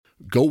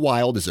Go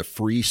Wild is a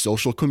free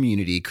social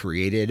community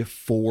created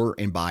for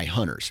and by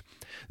hunters.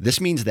 This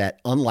means that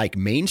unlike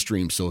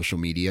mainstream social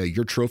media,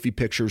 your trophy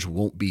pictures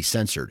won't be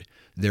censored.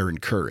 They're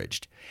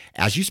encouraged.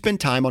 As you spend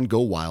time on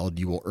Go Wild,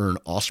 you will earn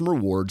awesome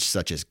rewards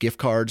such as gift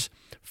cards,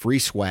 free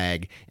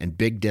swag, and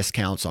big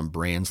discounts on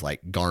brands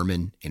like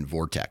Garmin and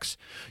Vortex.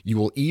 You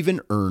will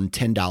even earn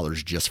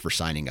 $10 just for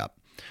signing up.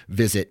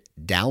 Visit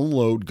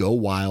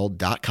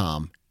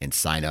downloadgowild.com and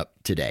sign up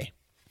today.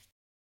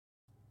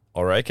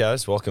 All right,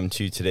 guys, welcome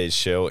to today's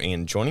show.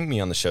 And joining me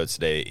on the show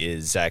today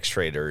is Zach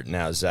Schrader.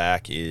 Now,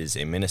 Zach is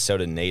a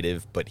Minnesota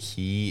native, but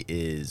he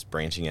is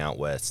branching out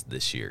west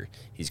this year.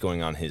 He's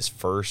going on his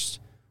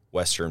first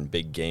Western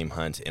big game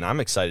hunt, and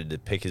I'm excited to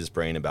pick his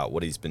brain about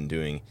what he's been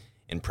doing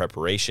in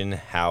preparation,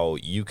 how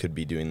you could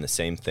be doing the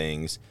same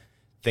things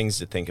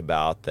to think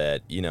about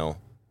that, you know,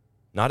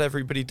 not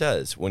everybody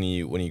does. When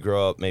you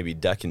grow up maybe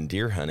duck and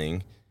deer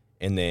hunting,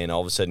 and then all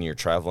of a sudden you're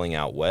traveling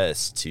out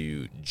west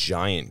to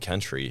giant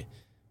country.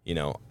 You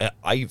know,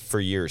 for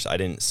years, I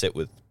didn't sit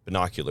with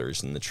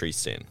binoculars in the tree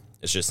stand.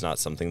 It's just not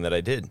something that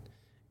I did.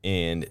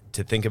 And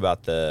to think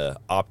about the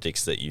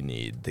optics that you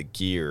need, the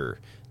gear,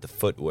 the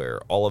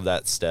footwear, all of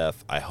that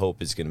stuff, I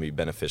hope is going to be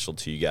beneficial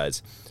to you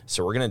guys.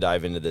 So we're going to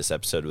dive into this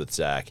episode with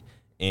Zach.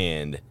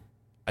 And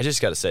I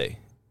just got to say,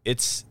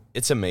 it's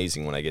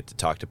amazing when I get to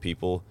talk to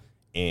people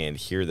and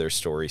hear their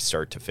story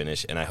start to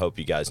finish. And I hope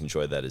you guys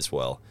enjoy that as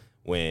well.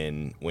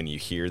 When you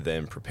hear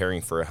them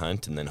preparing for a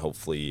hunt, and then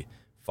hopefully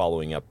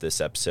following up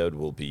this episode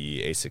will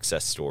be a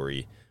success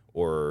story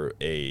or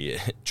a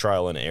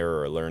trial and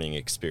error or learning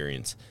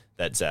experience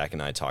that Zach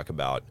and I talk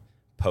about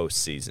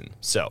post-season.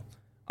 So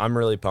I'm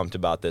really pumped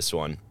about this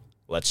one.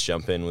 Let's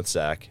jump in with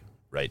Zach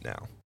right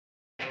now.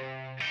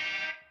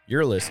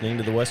 You're listening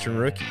to The Western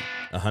Rookie,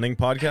 a hunting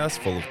podcast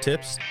full of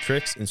tips,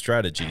 tricks, and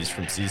strategies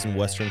from seasoned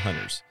Western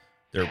hunters.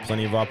 There are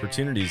plenty of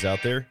opportunities out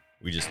there.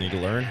 We just need to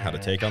learn how to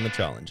take on the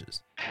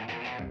challenges.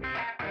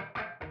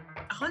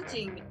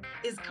 Hunting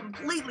is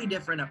completely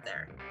different up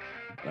there.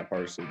 I've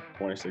harvested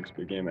 26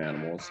 big game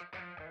animals.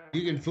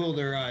 You can fool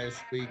their eyes,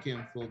 but you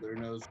can't fool their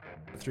nose.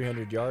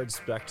 300 yards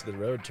back to the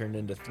road turned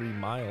into 3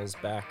 miles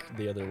back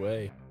the other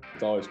way.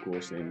 It's always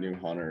cool seeing new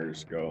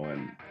hunters go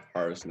and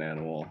harvest an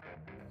animal.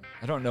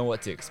 I don't know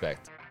what to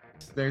expect.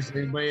 If there's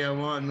anybody I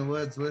want in the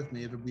woods with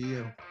me, it'll be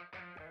you.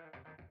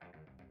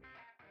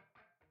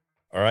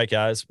 All right,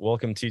 guys,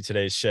 welcome to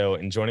today's show.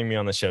 And joining me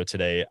on the show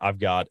today, I've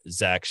got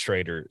Zach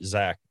Schrader.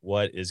 Zach,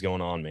 what is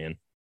going on, man?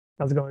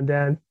 How's it going,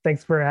 Dan?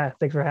 Thanks for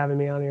having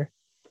me on here.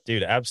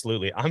 Dude,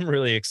 absolutely. I'm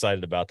really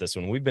excited about this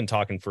one. We've been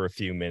talking for a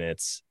few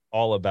minutes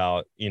all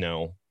about, you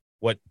know,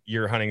 what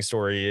your hunting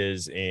story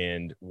is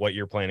and what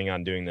you're planning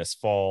on doing this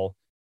fall.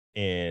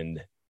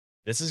 And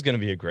this is going to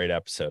be a great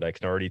episode. I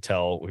can already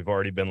tell. We've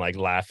already been like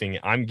laughing.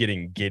 I'm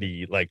getting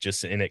giddy, like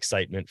just in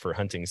excitement for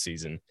hunting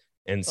season.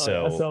 And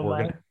so it's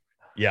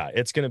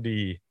going to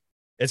be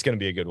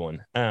a good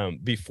one.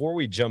 Before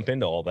we jump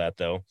into all that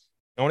though,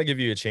 I want to give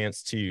you a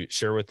chance to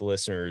share with the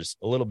listeners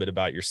a little bit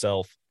about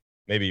yourself,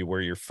 maybe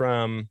where you're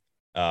from,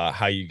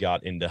 how you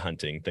got into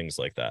hunting, things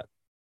like that.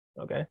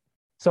 Okay.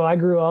 So I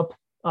grew up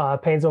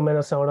Painesville,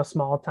 Minnesota,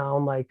 small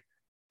town, like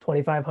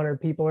 2,500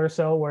 people or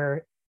so,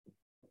 where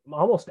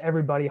almost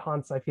everybody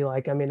hunts, I feel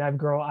like. I mean,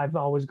 I've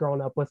always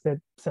grown up with it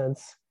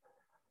since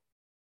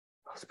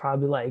I was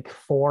probably like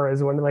 4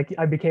 is when like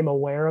I became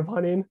aware of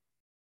hunting.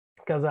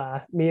 Because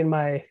me and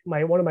my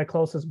one of my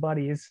closest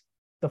buddies,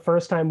 the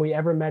first time we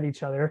ever met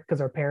each other, because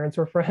our parents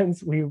were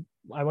friends,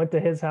 I went to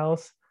his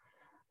house,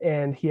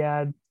 and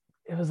it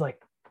was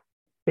like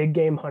Big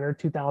Game Hunter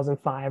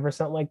 2005 or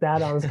something like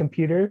that on his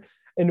computer,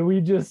 and we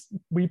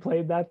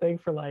played that thing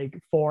for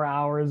like 4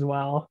 hours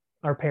while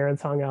our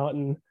parents hung out,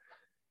 and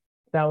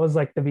that was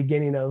like the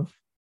beginning of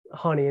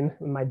hunting.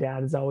 My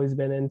dad has always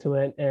been into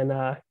it, and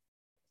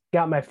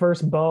got my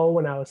first bow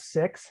when I was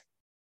 6.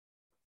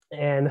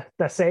 And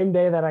the same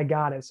day that I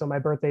got it, so my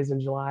birthday's in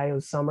July, it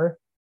was summer,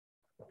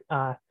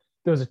 there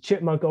was a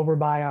chipmunk over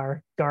by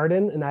our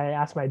garden, and I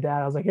asked my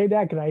dad, I was like, hey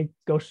Dad, can I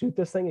go shoot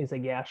this thing? He's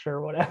like, yeah, sure,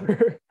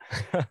 whatever.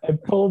 I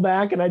pulled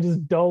back and I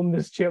just domed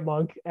this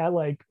chipmunk at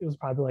it was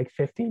probably like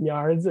 15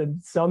 yards,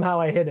 and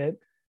somehow I hit it.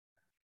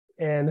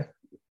 And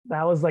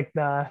that was like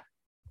the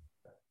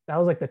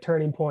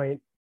turning point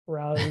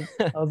where I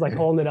was like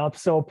holding it up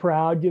so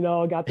proud, you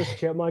know, I got this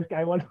chipmunk.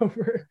 I went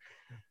over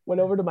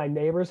to my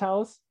neighbor's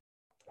house,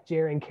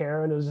 Jerry and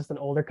Karen. It was just an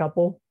older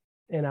couple,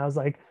 and I was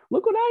like,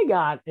 look what I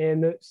got.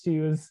 And she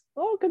was,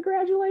 oh,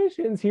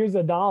 congratulations, here's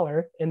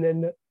 $1. And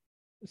then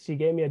she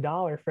gave me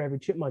 $1 for every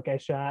chipmunk I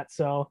shot.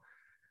 So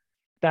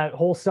that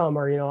whole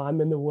summer, you know,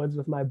 I'm in the woods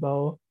with my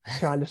bow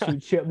trying to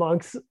shoot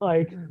chipmunks,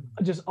 like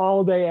just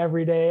all day,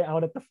 every day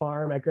out at the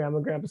farm, at Grandma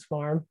and Grandpa's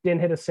farm.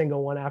 Didn't hit a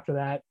single one after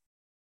that.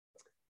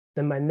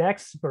 Then my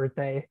next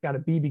birthday, got a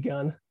BB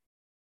gun,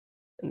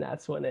 and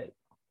that's when it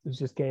was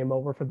just game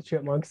over for the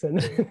chipmunks in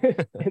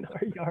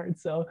our yard.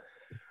 So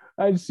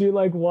I'd shoot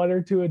like 1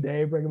 or 2 a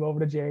day, bring them over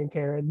to Jerry and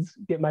Karen's,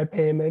 get my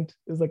payment.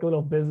 It was like a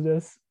little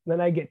business. Then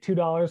I get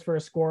 $2 for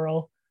a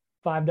squirrel,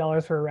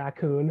 $5 for a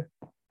raccoon,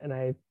 and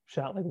I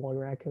shot like 1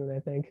 raccoon, I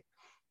think.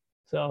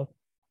 So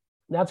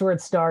that's where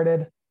it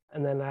started.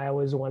 And then I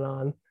always went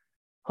on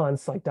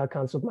hunts, like duck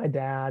hunts with my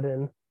dad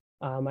and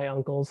my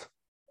uncles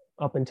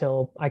up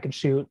until I could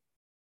shoot.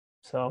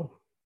 So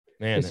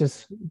Man, it's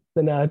just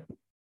been a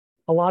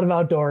lot of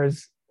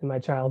outdoors in my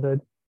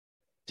childhood.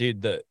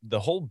 dude, the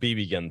whole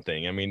BB gun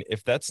thing. I mean,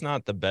 if that's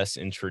not the best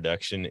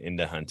introduction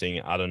into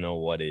hunting, I don't know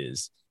what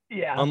is.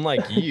 Yeah.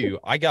 Unlike you,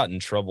 I got in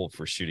trouble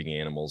for shooting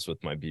animals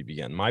with my BB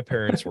gun. My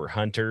parents were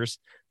hunters,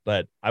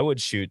 but I would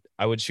shoot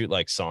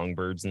like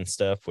songbirds and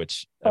stuff,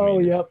 which I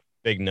mean, yep.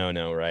 big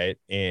no, right?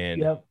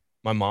 And Yep.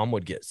 my mom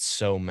would get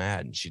so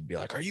mad and she'd be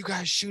like, "Are you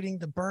guys shooting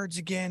the birds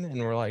again?"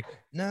 And we're like,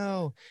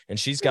 "No." And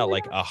she's got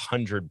like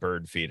 100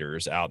 bird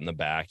feeders out in the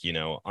back, you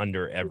know,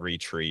 under every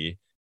tree.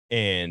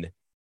 And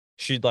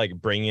she'd like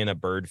bring in a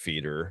bird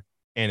feeder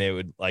and it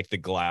would like the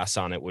glass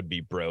on it would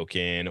be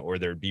broken or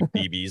there'd be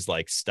BBs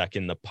like stuck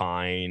in the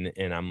pine.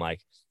 And I'm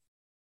like,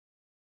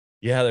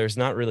 yeah, there's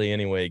not really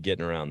any way of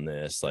getting around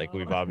this. Like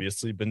we've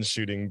obviously been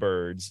shooting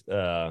birds.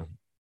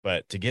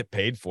 But to get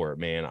paid for it,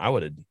 man, I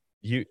would have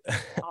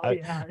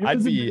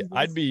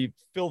I'd be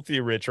filthy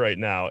rich right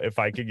now if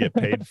I could get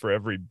paid for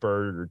every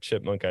bird or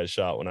chipmunk I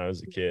shot when I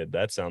was a kid.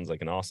 That sounds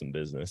like an awesome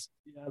business.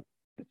 Yeah,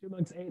 the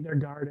chipmunks ate their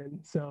garden,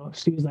 so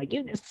she was like,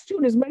 "You just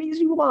shoot as many as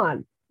you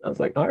want." I was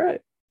like, "All right,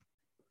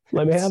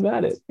 let me have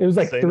at it." It was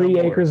like Say 3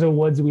 no more. acres of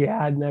woods we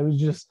had,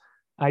 and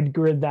I'd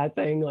grid that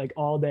thing like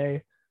all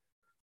day.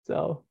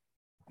 So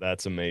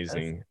That's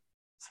amazing.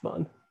 it's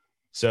fun.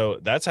 So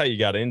that's how you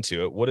got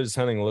into it. What does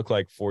hunting look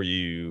like for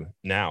you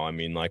now? I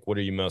mean, like, what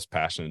are you most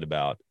passionate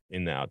about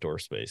in the outdoor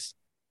space?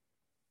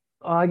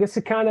 I guess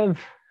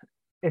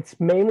it's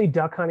mainly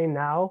duck hunting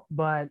now,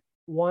 but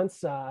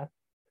once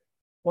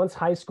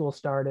high school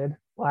started,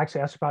 well,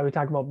 actually, I should probably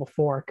talk about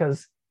before,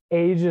 because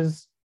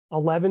ages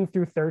 11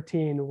 through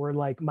 13 were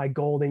like my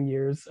golden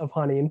years of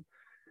hunting.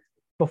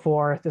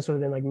 Before this would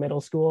have been like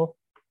middle school.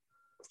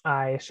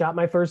 I shot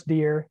my first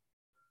deer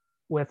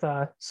with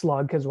a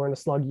slug because we're in a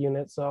slug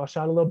unit. So I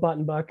shot a little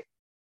button buck,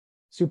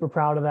 super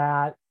proud of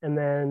that. And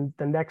then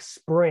the next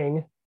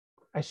spring,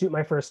 I shoot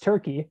my first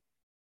turkey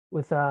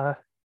with a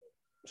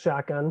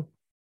shotgun.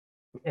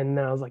 And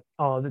then I was like,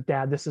 "Oh,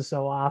 Dad, this is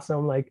so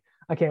awesome. Like,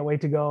 I can't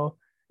wait to go."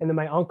 And then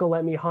my uncle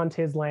let me hunt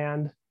his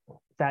land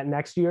that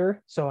next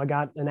year. So I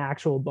got an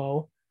actual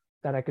bow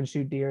that I could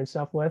shoot deer and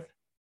stuff with.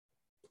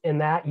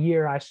 And that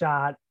year I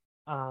shot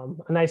a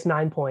nice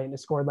 9-point. It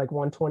scored like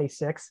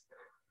 126.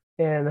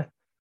 And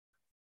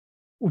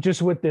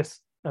just with this,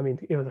 I mean,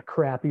 it was a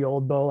crappy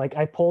old bow. Like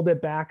I pulled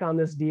it back on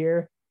this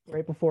deer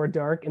right before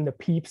dark and the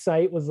peep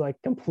sight was like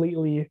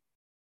completely,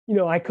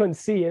 I couldn't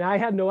see. And I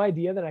had no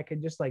idea that I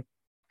could just like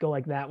go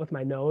like that with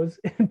my nose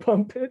and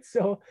pump it.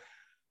 So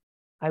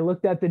I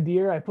looked at the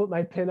deer, I put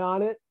my pin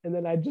on it, and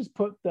then I just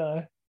put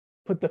the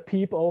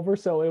peep over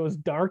so it was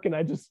dark, and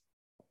I just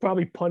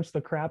probably punched the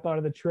crap out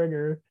of the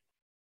trigger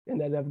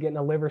and ended up getting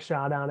a liver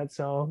shot on it.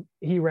 So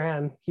he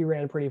ran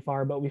pretty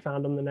far, but we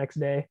found him the next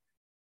day.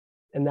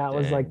 And that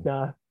was like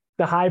the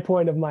high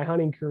point of my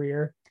hunting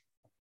career,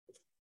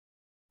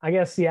 I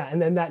guess. Yeah.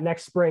 And then that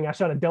next spring I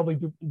shot a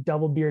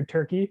double beard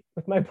turkey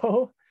with my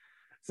bow.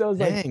 So it was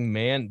like, dang,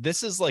 man,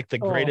 this is like the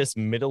greatest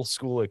middle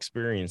school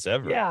experience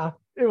ever. Yeah,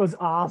 it was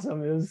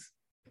awesome. It was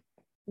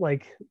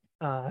like,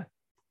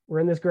 we're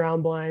in this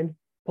ground blind,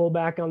 pull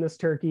back on this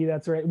turkey.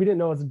 That's right. We didn't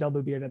know it was a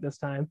double beard at this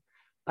time.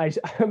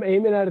 I'm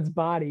aiming at its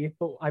body,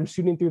 but I'm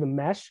shooting through the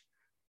mesh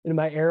and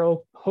my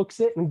arrow hooks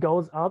it and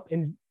goes up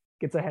and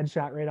gets a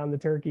headshot right on the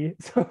turkey.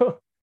 So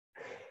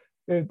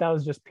that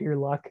was just pure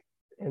luck.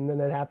 And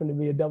then it happened to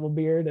be a double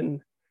beard. And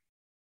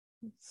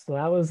so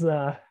that was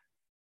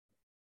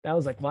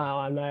like, wow,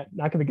 I'm not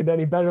going to get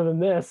any better than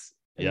this.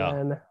 And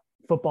then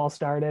football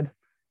started.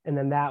 And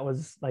then that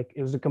was like,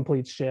 it was a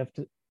complete shift.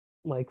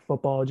 Like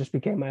football just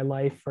became my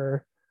life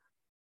for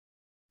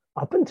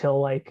up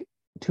until like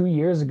 2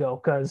 years ago,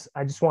 because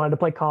I just wanted to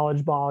play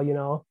college ball,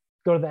 go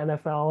to the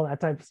NFL, that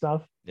type of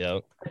stuff. Yeah.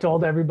 I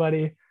told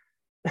everybody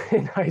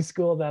in high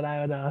school that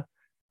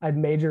I'd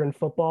major in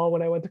football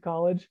when I went to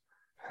college.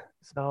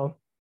 So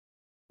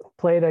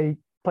played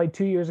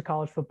 2 years of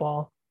college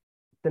football,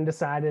 then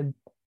decided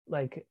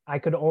like I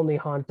could only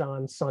hunt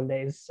on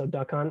Sundays, so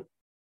duck hunt.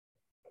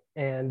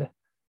 And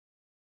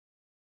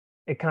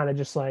it kind of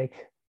just like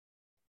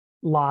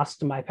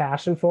lost my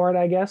passion for it,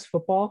 I guess,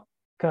 football.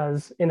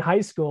 Because in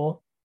high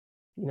school,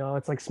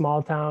 it's like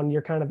small town,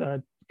 you're kind of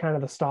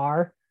the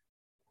star,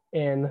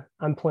 and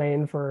I'm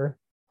playing for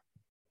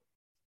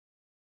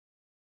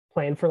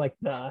like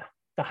the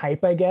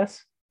hype, I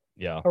guess,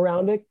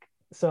 around it.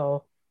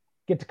 So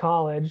get to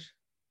college,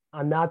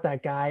 I'm not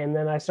that guy. And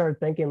then I started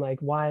thinking like,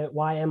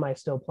 why am I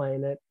still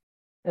playing it?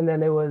 And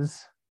then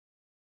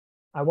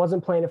I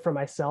wasn't playing it for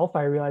myself.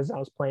 I realized I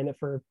was playing it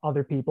for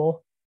other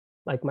people,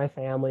 like my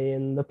family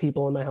and the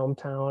people in my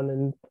hometown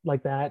and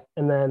like that.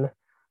 And then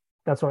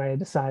that's when I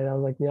decided, I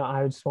was like,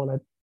 I just want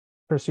to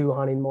pursue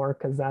hunting more,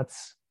 because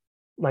that's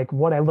like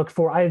what I look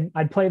for.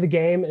 I'd play the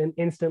game and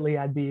instantly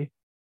I'd be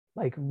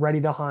like ready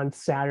to hunt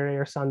Saturday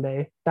or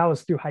Sunday. That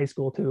was through high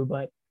school too,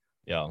 but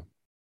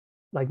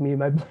like me and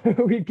my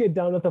we'd get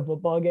done with a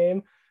football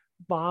game,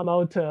 bomb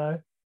out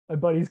to my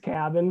buddy's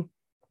cabin,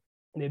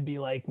 and it'd be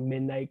like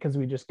midnight because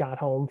we just got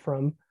home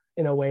from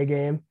an away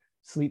game,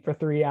 sleep for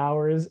 3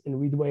 hours, and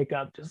we'd wake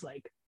up just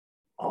like,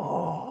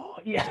 oh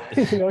yeah,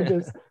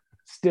 just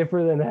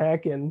stiffer than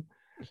heck, and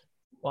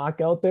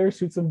walk out there,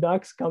 shoot some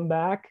ducks, come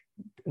back,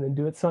 and then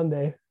do it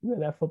Sunday, and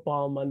then have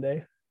football on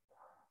Monday.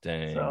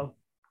 Dang. So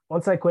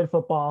once I quit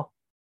football,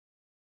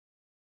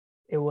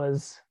 it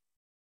was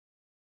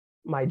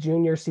my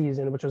junior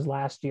season, which was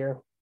last year,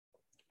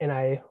 and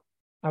I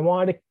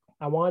wanted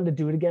to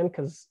do it again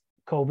because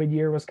COVID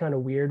year was kind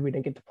of weird. We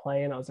didn't get to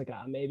play, and I was like,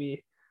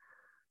 maybe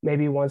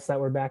once that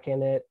we're back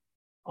in it,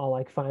 I'll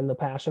like find the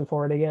passion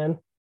for it again.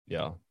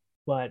 Yeah.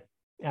 But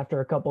after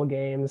a couple of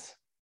games,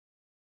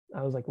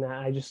 I was like,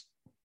 nah,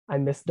 I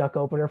missed duck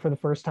opener for the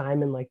first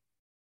time in like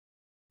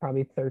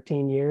probably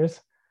 13 years.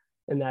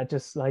 And that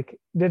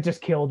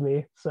just killed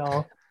me.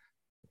 So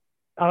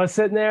I was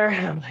sitting there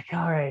and I'm like,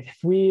 all right, if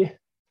we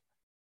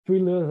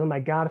lose, oh my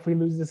God, if we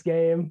lose this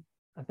game,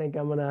 I think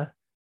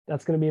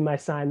that's going to be my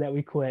sign that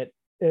we quit.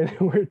 And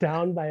we're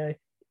down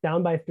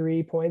by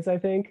 3 points, I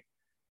think.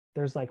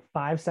 There's like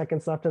 5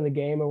 seconds left in the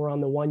game, and we're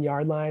on the 1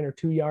 yard line or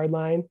 2 yard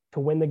line to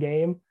win the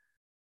game.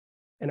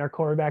 And our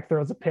quarterback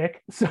throws a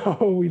pick. So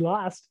we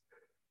lost.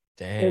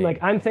 Dang. And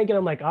like, I'm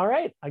like, all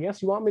right, I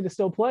guess you want me to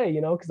still play,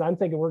 because I'm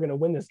thinking we're going to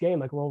win this game.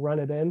 Like, we'll run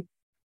it in.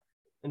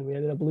 And we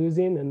ended up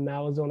losing. And that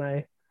was when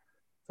it's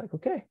like,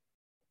 okay,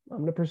 I'm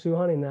going to pursue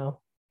hunting now.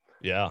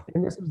 Yeah.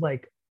 And this was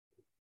like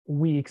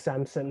weeks.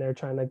 I'm sitting there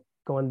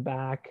going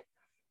back.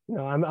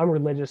 I'm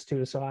religious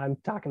too. So I'm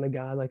talking to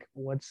God, like,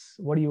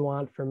 what do you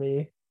want for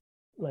me,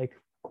 like,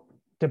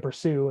 to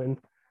pursue? And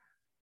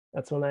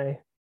that's when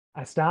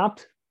I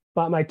stopped,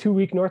 bought my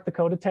 2-week North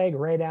Dakota tag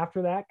right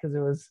after that, because it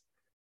was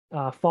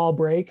fall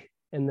break.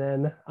 And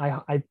then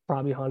I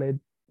probably hunted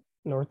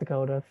North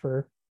Dakota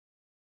for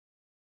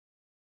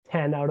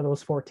 10 out of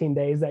those 14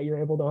 days that you're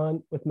able to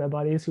hunt with my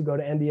buddies who go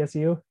to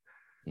NDSU.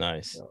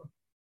 Nice. So,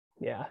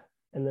 yeah.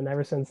 And then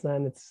ever since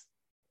then, it's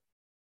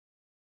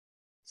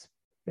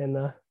been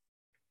the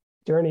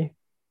journey.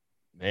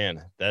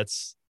 Man,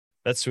 that's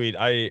sweet.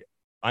 I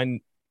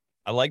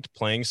liked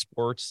playing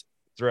sports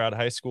throughout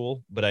high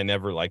school, but I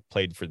never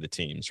played for the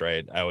teams,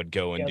 right? I would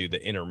go and do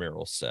the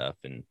intramural stuff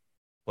and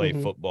play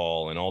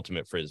football and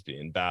ultimate frisbee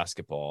and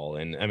basketball.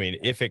 And I mean,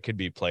 if it could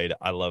be played,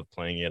 I love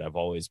playing it. I've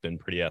always been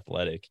pretty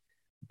athletic,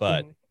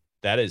 but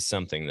that is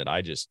something that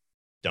I just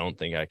don't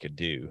think I could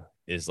do,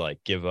 is like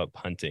give up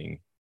hunting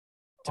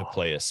to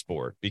play a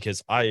sport,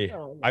 because I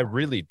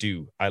really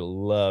do. I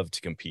love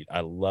to compete.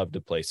 I love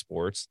to play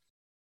sports,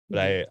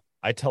 but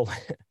I tell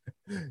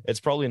it's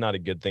probably not a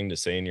good thing to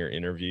say in your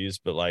interviews,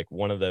 but like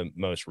one of the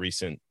most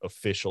recent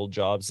official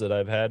jobs that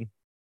I've had,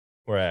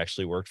 where I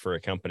actually worked for a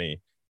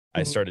company,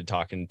 I started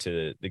talking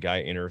to the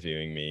guy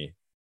interviewing me,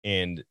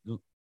 and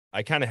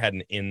I kind of had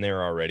an in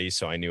there already.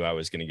 So I knew I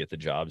was going to get the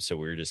job. So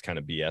we were just kind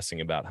of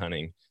BSing about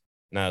hunting.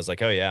 And I was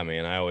like, oh yeah,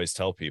 man, I always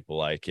tell people,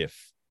 like,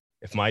 if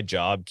my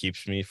job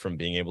keeps me from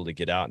being able to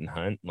get out and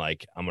hunt,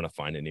 like, I'm going to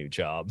find a new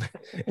job.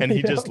 And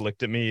he just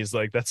looked at me. He's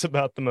like, that's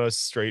about the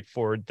most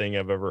straightforward thing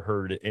I've ever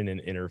heard in an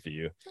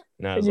interview.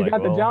 And I was like,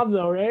 got the job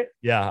though, right?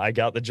 Yeah, I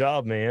got the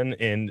job, man.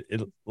 And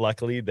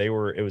luckily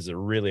it was a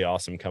really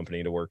awesome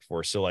company to work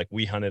for. So like,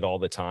 we hunted all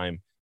the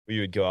time. We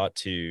would go out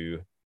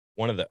to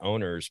one of the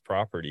owner's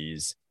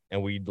properties,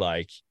 and we'd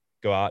like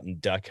go out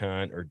and duck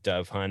hunt or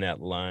dove hunt at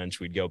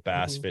lunch. We'd go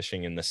bass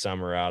fishing in the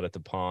summer out at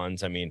the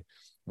ponds. I mean,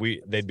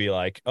 they'd be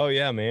like, oh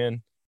yeah,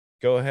 man,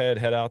 go ahead,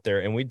 head out there.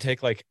 And we'd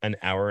take like an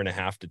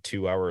 1.5 to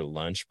 2 hour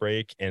lunch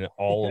break. And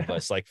all of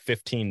us, like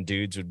 15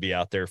 dudes, would be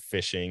out there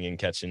fishing and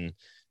catching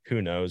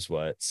who knows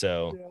what.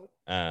 So,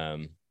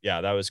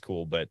 yeah, that was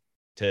cool. But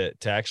to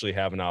actually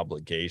have an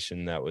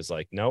obligation that was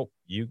like, nope,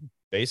 you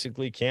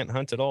basically can't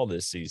hunt at all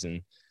this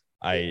season.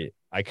 I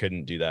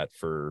couldn't do that.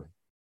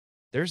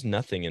 There's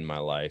nothing in my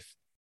life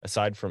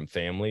aside from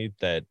family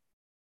that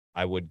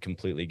I would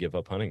completely give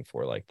up hunting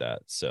for like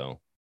that. So,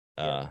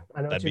 I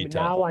know that'd be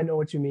tough. Now I know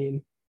what you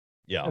mean.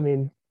 Yeah. I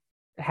mean,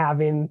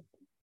 having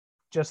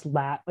just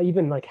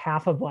even like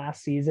half of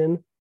last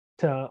season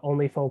to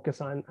only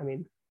focus on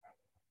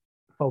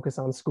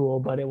school,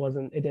 but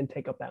it didn't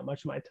take up that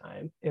much of my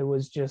time. It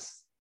was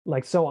just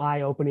like so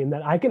eye-opening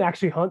that I can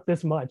actually hunt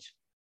this much.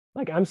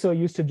 Like, I'm so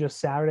used to just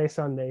Saturday,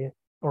 Sunday,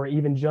 or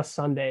even just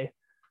Sunday.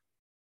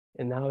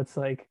 And now it's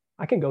like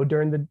I can go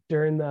during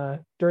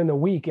the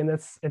week. And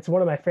it's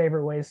one of my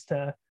favorite ways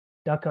to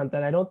duck hunt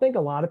that I don't think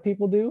a lot of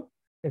people do.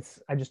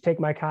 I just take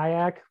my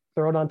kayak,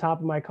 throw it on top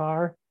of my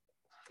car.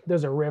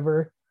 There's a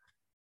river,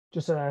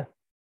 just a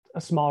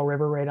small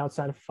river right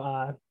outside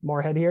of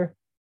Moorhead here.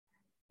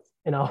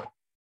 And I'll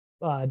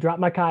drop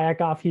my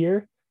kayak off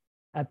here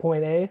at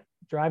point A,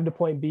 drive to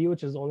point B,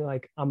 which is only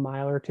like a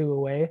mile or two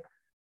away.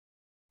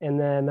 And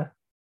then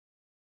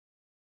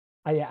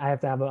I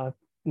have to have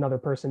another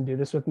person do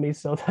this with me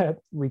so that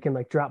we can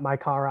like drop my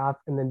car off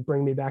and then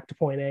bring me back to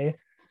point A.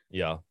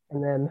 Yeah.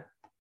 And then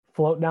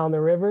float down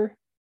the river,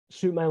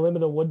 shoot my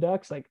limit of wood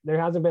ducks. Like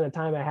there hasn't been a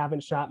time I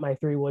haven't shot my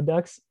 3 wood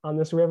ducks on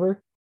this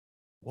river.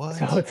 What?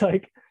 So it's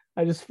like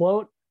I just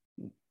float.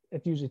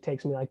 It usually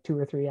takes me like 2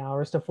 or 3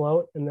 hours to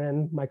float, and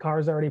then my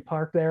car's already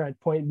parked there at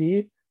point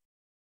B.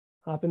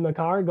 Hop in the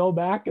car, go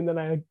back, and then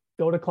I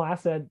go to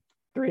class at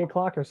 3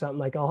 o'clock or something.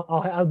 Like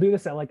I'll do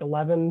this at like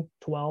 11,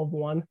 12,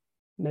 1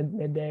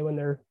 midday when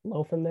they're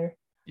loafing there.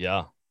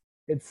 Yeah.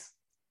 It's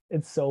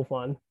so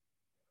fun.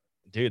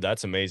 Dude,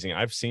 that's amazing.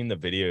 I've seen the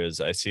videos.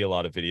 I see a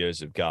lot of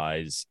videos of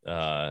guys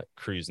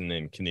cruising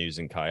in canoes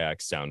and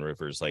kayaks down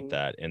rivers like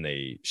that, and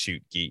they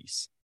shoot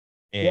geese.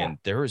 And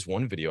there was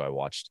one video I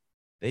watched.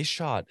 They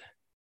shot,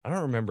 I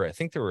don't remember, I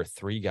think there were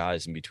 3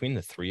 guys, and between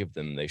the 3 of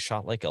them, they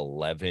shot like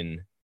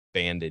 11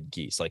 banded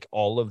geese. Like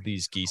all of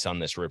these geese on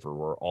this river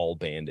were all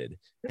banded.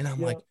 And I'm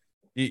like,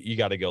 you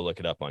got to go look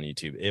it up on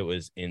YouTube. It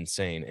was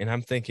insane. And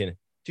I'm thinking,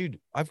 dude,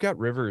 I've got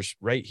rivers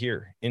right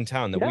here in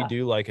town that we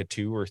do like a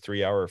 2 or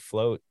 3 hour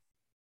float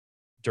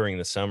during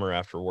the summer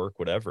after work,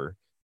 whatever.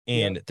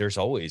 And there's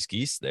always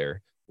geese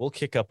there. We'll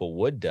kick up a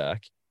wood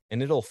duck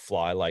and it'll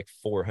fly like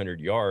 400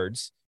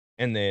 yards.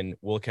 And then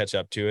we'll catch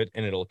up to it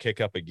and it'll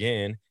kick up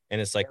again. And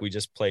it's like we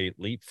just play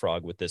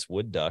leapfrog with this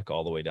wood duck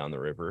all the way down the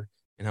river.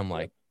 And I'm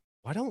like,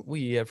 why don't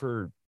we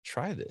ever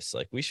try this?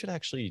 Like we should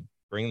actually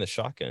bring the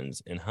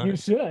shotguns and hunt. You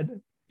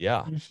should.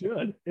 Yeah. You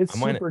should. It's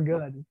super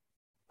good.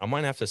 I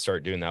might have to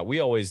start doing that. We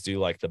always do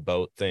like the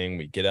boat thing.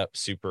 We get up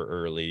super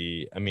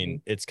early. I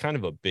mean, it's kind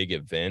of a big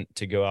event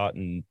to go out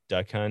and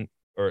duck hunt,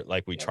 or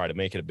like we try to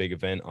make it a big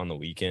event on the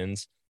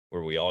weekends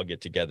where we all get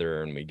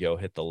together and we go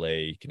hit the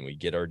lake and we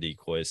get our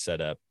decoys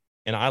set up.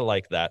 And I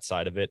like that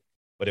side of it,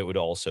 but it would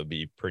also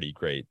be pretty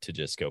great to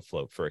just go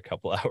float for a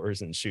couple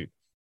hours and shoot.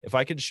 If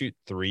I could shoot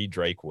 3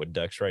 Drake wood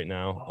ducks right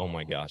now, oh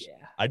my gosh,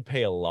 I'd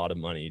pay a lot of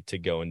money to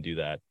go and do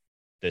that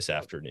this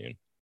afternoon.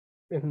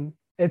 Mm-hmm.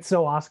 It's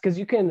so awesome because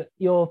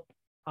you'll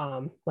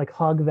like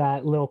hug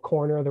that little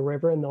corner of the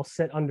river and they'll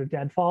sit under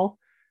deadfall.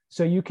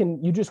 So you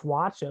just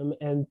watch them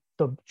and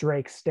the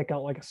drakes stick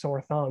out like a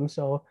sore thumb.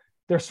 So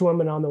they're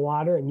swimming on the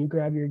water and you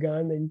grab your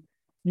gun and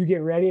you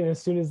get ready. And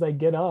as soon as they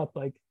get up,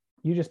 like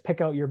you just pick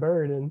out your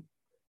bird and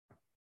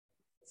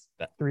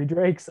 3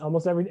 drakes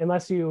almost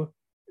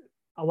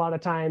a lot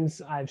of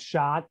times I've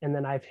shot and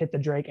then I've hit the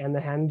drake and the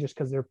hen just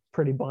because they're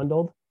pretty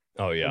bundled.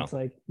 Oh yeah. It's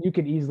like you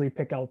could easily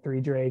pick out 3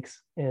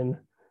 drakes and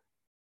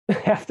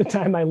half the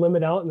time I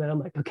limit out and then I'm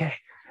like, okay.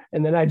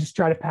 And then I just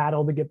try to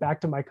paddle to get back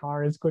to my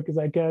car as quick as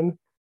I can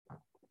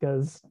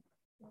because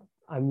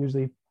I'm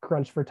usually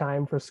crunched for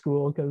time for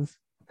school because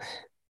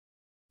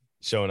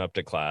showing up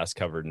to class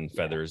covered in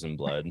feathers and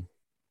blood.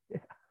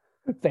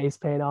 Face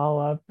paint all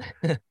up.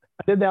 I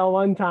did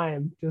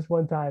that just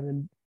one time.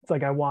 And it's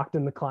like I walked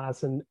in the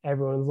class and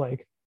everyone's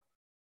like,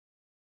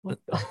 what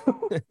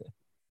the?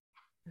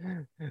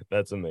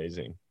 That's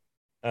amazing.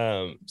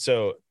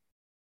 So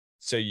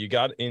you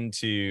got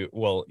into,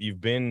 well,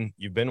 you've been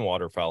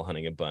waterfowl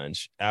hunting a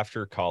bunch.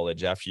 After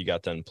college, after you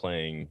got done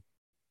playing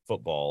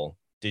football,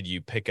 did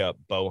you pick up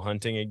bow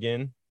hunting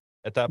again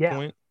at that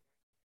point?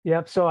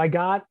 Yep. So I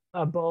got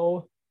a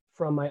bow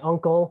from my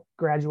uncle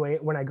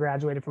when I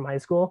graduated from high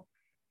school,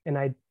 and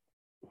I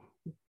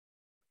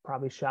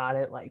probably shot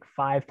it like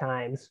 5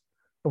 times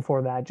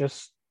before that,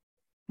 just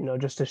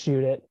to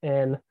shoot it.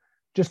 And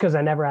just because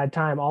I never had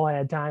time, all I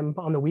had time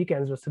on the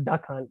weekends was to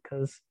duck hunt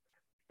because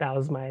that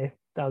was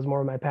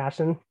more of my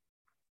passion.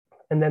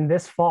 And then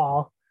last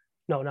fall,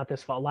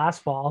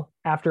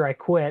 after I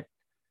quit,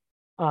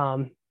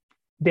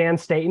 Dan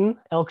Staten,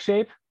 Elk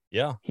Shape.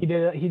 Yeah. He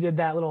did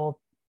that little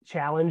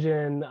challenge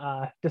in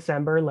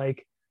December,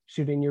 like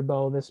shooting your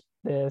bow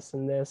this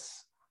and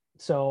this.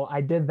 So I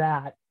did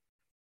that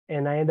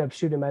and I ended up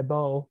shooting my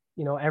bow,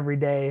 every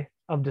day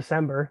of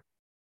December,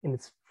 and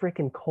it's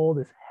freaking cold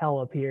as hell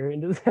up here.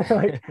 And just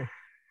like,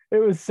 it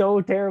was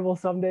so terrible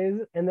some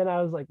days. And then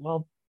I was like,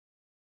 well,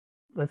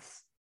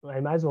 I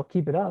might as well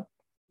keep it up.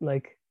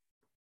 Like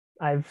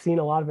I've seen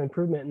a lot of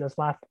improvement in this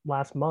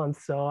last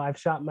month. So I've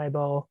shot my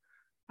bow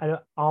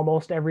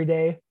almost every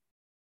day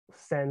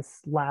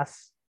since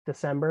last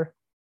December.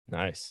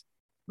 Nice.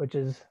 Which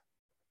has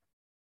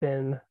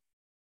been,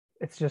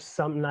 it's just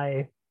something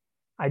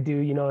I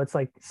do, it's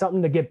like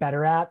something to get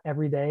better at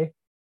every day.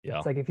 Yeah.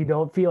 It's like, if you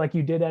don't feel like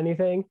you did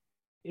anything,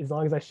 as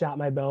long as I shot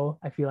my bow,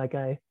 I feel like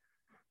I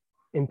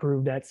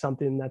improved at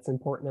something that's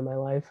important in my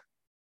life,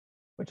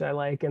 which I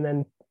like. And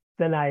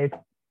then I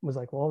was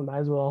like, well, I might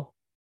as well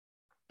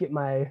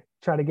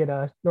try to get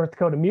a North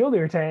Dakota mule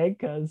deer tag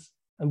because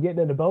I'm getting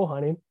into bow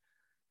hunting.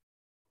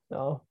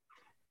 So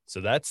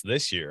that's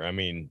this year. I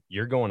mean,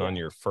 you're going on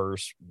your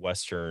first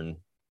Western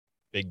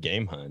big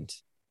game hunt.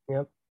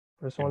 Yep.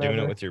 First one doing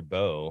ever. It with your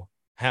bow.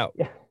 How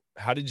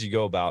did you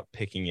go about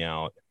picking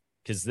out?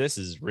 Because this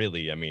is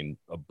really, I mean,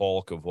 a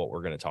bulk of what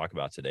we're going to talk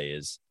about today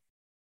is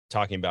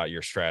talking about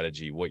your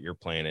strategy, what your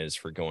plan is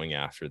for going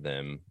after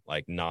them,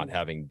 like not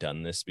having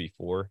done this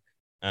before.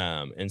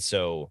 And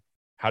so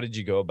how did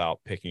you go about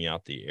picking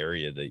out the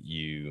area that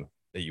you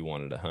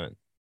wanted to hunt?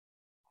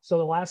 So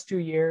the last 2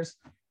 years,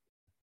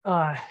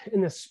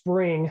 in the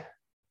spring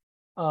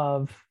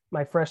of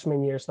my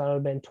freshman year, so that would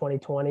have been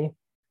 2020,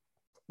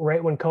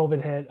 right when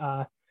COVID hit.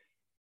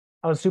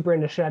 I was super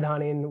into shed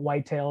hunting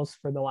whitetails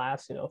for the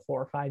last, 4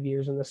 or 5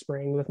 years in the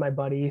spring with my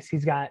buddies.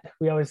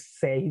 We always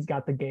say he's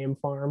got the game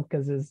farm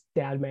because his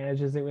dad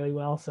manages it really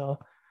well. So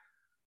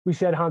we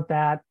shed hunt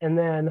that. And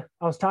then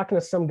I was talking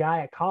to some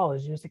guy at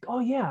college. He was like, oh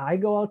yeah, I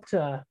go out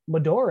to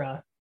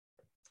Medora,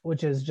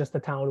 which is just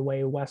a town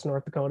way west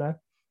North Dakota.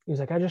 He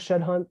was like, I just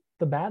shed hunt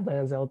the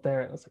Badlands out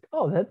there. And I was like,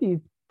 oh,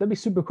 that'd be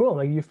super cool. I'm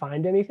like, you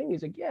find anything?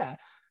 He's like, yeah.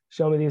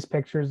 Show me these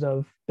pictures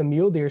of the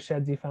mule deer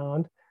sheds he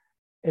found.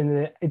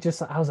 And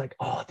I was like,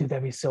 oh, dude,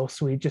 that'd be so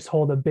sweet. Just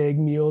hold a big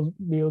mule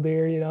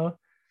deer,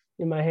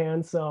 in my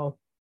hand. So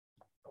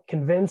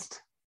convinced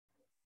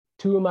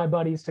 2 of my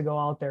buddies to go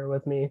out there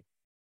with me.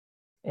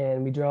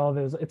 And we drove.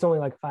 It's only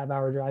like a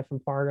 5-hour drive from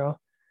Fargo.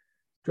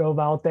 Drove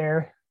out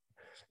there,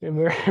 and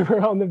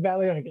we're on the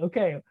valley. Like,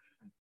 okay,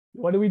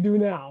 what do we do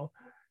now?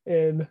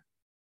 And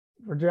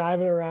we're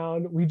driving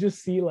around. We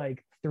just see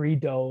like 3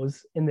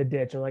 does in the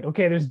ditch. I'm like,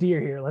 okay, there's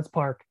deer here. Let's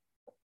park.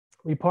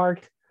 We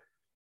parked.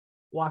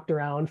 Walked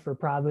around for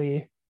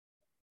probably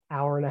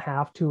hour and a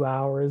half, 2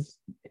 hours.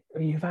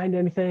 You find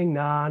anything?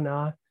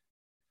 Nah.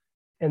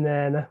 And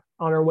then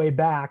on our way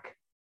back,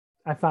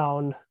 I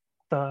found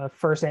the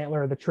first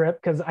antler of the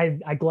trip because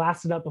I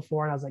glassed it up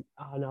before and I was like,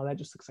 oh no, that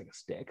just looks like a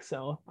stick.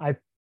 So I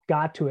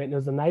got to it and it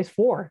was a nice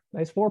 4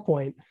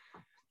 point.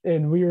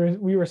 And we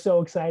were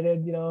so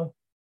excited,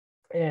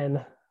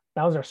 and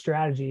that was our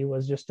strategy,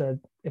 was just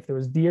if there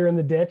was deer in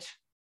the ditch,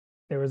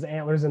 there was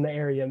antlers in the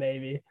area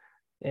maybe.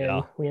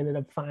 And we ended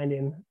up I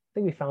think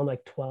we found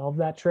like 12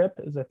 that trip.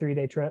 It was a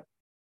 3-day trip.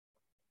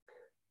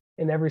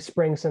 And every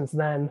spring since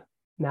then,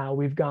 now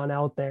we've gone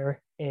out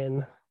there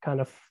and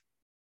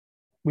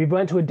we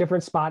went to a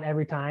different spot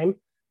every time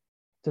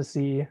to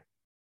see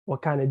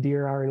what kind of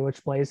deer are in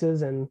which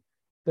places. And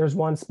there's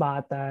one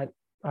spot that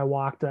I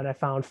walked that I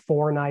found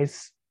 4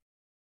 nice,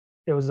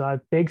 it was a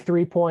big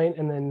 3 point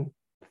and then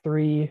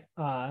 3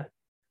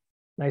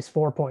 nice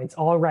 4 points,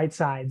 all right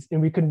sides. And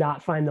we could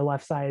not find the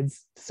left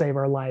sides to save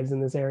our lives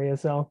in this area.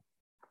 So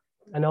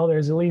I know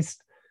there's at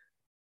least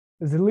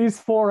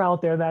 4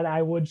 out there that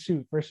I would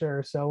shoot for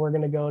sure. So we're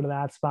going to go to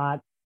that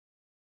spot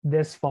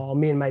this fall,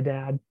 me and my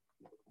dad.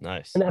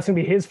 Nice. And that's going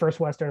to be his first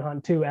Western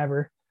hunt too,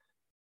 ever,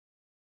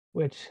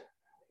 which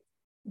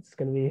it's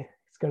going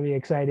to be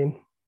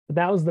exciting. But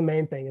that was the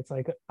main thing. It's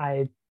like,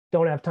 I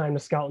don't have time to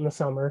scout in the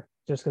summer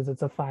just because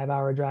it's a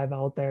 5-hour drive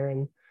out there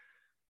and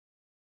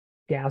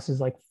gas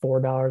is like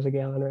 $4 a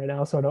gallon right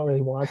now. So I don't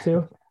really want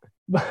to,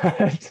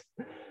 but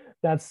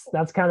that's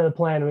kind of the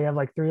plan. We have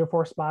like 3 or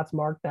 4 spots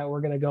marked that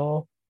we're going to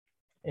go,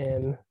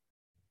 and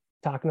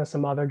talking to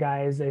some other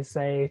guys, they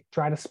say,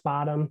 try to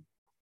spot them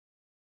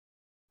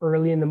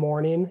early in the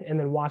morning and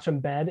then watch them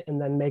bed and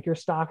then make your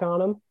stock on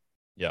them.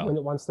 Yeah.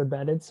 Once they're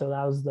bedded. So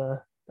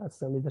that's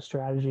going to be the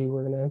strategy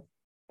we're going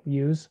to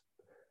use,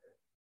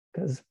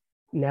 because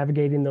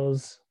navigating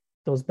those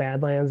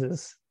Badlands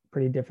is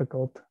pretty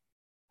difficult.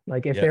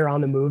 Like if they're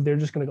on the move, they're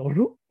just going to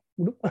go,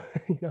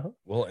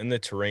 Well, and the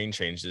terrain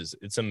changes.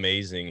 It's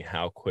amazing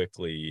how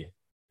quickly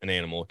an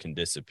animal can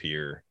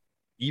disappear,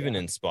 even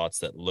in spots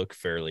that look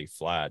fairly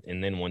flat.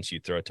 And then once you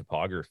throw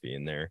topography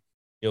in there,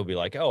 you'll be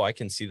like, oh, I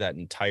can see that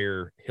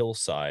entire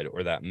hillside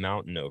or that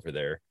mountain over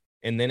there.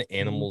 And then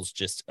animals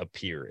just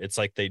appear. It's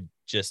like they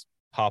just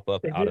pop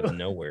up out of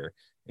nowhere.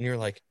 And you're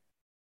like,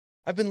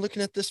 I've been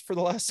looking at this for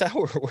the last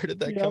hour. Where did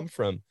that come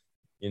from?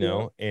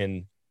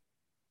 And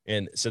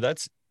so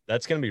that's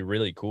going to be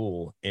really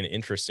cool and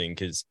interesting,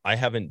 because I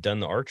haven't done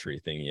the archery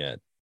thing yet.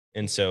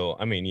 And so,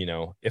 I mean,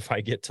 if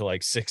I get to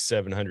like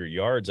 600-700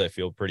 yards, I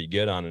feel pretty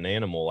good on an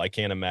animal. I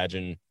can't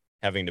imagine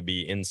having to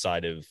be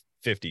inside of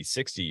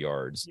 50-60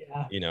 yards,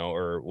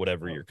 or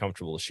whatever you're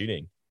comfortable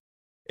shooting.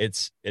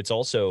 It's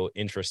also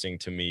interesting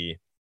to me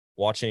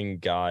watching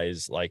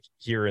guys like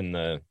here in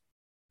the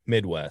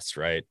Midwest,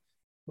 right?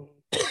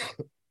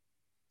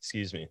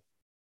 Excuse me,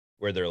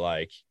 where they're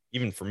like,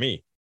 even for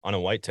me on a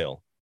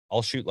whitetail,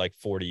 I'll shoot like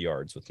 40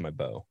 yards with my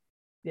bow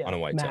on a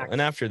whitetail. Max.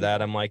 And after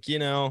that, I'm like,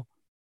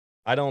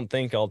 I don't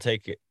think I'll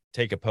take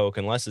a poke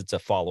unless it's a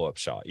follow-up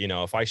shot.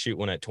 If I shoot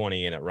one at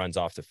 20 and it runs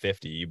off to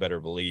 50, you better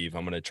believe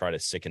I'm going to try to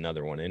stick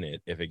another one in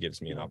it if it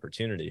gives me an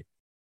opportunity.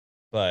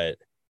 But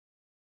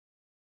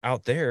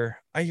out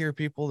there, I hear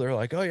people, they're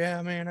like, oh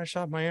yeah, man, I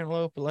shot my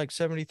antelope at like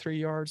 73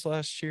 yards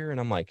last year. And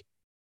I'm like,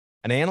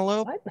 an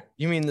antelope? What?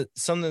 You mean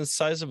something the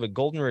size of a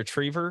golden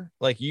retriever?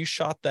 Like, you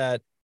shot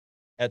that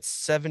at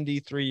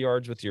 73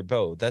 yards with your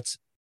bow? That's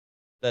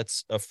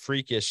a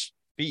freakish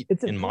feat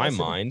in my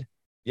mind.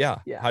 Yeah.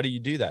 How do you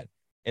do that?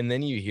 And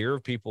then you hear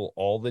of people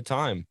all the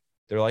time.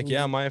 They're like,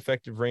 yeah, my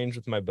effective range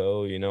with my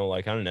bow,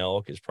 like on an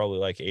elk is probably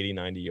like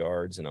 80-90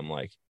 yards. And I'm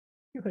like,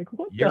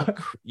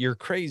 you're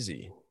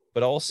crazy.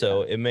 But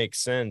also it makes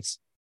sense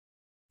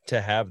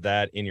to have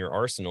that in your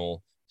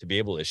arsenal, to be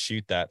able to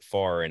shoot that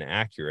far and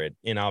accurate.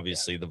 And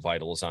obviously the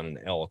vitals on an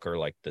elk are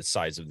like the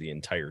size of the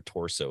entire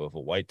torso of a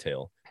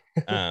whitetail.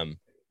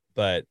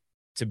 But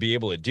to be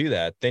able to do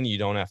that, then you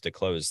don't have to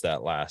close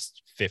that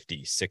last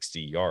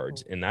 50-60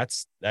 yards. And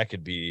that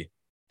could be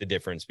the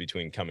difference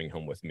between coming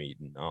home with meat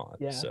and not.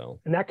 Yeah.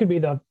 So, And that could be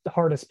the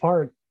hardest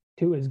part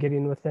too, is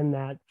getting within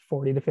that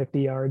 40 to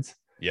 50 yards.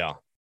 yeah.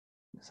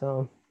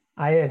 So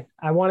I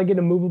want to get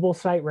a movable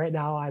sight right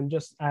now. I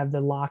have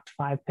the locked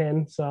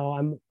 5-pin, so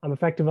I'm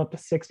effective up to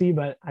 60,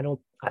 but I don't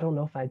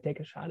know if I'd take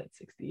a shot at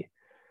 60,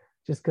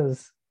 just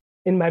because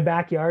in my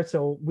backyard.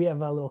 So we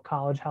have a little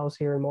college house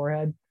here in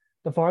Moorhead.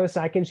 The farthest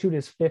I can shoot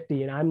is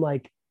 50, and I'm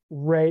like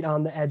right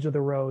on the edge of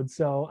the road.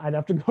 So I'd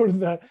have to go to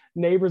the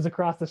neighbors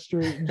across the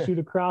street and shoot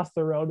across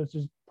the road, which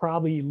is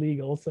probably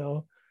illegal.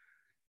 So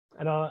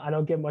I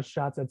don't get much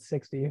shots at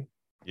 60.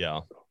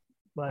 Yeah.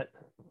 But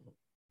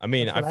I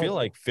mean, I feel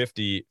like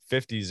 50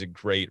 is a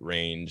great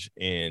range,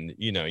 and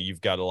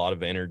you've got a lot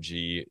of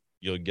energy.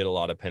 You'll get a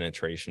lot of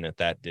penetration at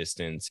that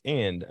distance.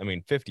 And I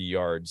mean, 50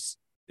 yards,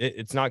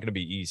 it's not going to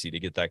be easy to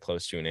get that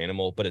close to an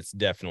animal, but it's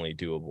definitely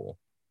doable.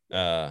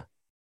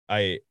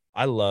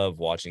 I love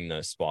watching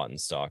the spot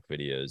and stock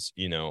videos.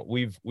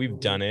 We've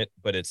done it,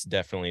 but it's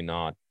definitely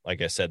not,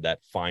 like I said, that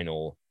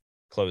final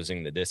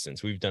closing the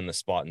distance. We've done the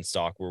spot and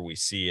stock where we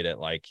see it at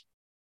like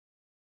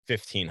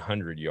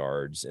 1,500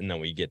 yards, and then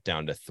we get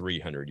down to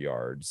 300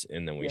 yards,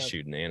 and then we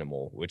shoot an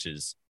animal, which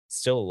is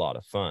still a lot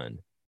of fun.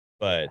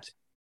 But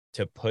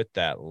to put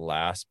that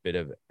last bit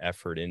of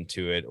effort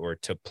into it, or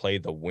to play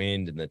the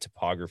wind and the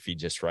topography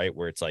just right,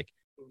 where it's like,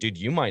 dude,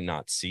 you might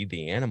not see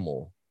the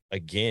animal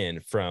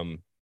again from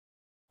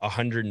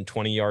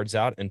 120 yards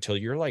out until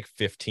you're like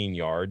 15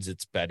 yards.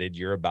 It's bedded.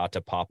 You're about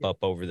to pop up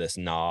over this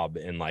knob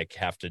and like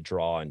have to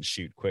draw and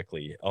shoot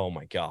quickly. Oh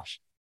my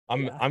gosh.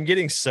 I'm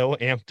getting so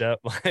amped up,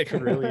 like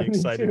really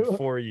excited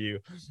for you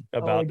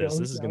about this.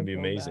 This is going to be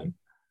amazing.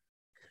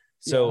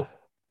 So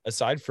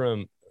aside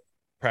from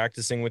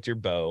practicing with your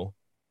bow,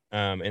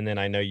 and then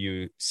I know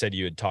you said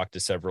you had talked to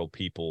several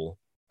people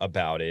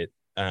about it.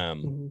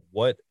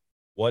 What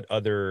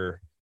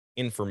other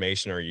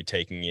information are you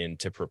taking in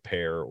to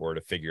prepare or to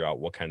figure out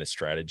what kind of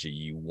strategy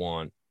you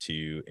want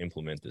to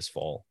implement this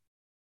fall?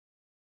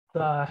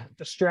 The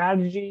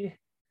strategy,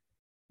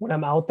 when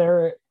I'm out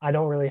there, I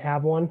don't really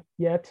have one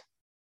yet.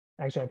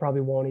 Actually, I probably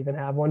won't even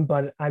have one,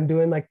 but I'm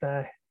doing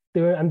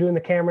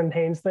the Cameron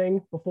Hanes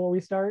thing before we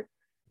start.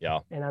 Yeah.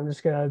 And I'm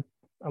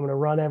gonna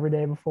run every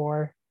day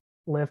before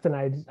lift. And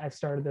I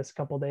started this a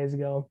couple of days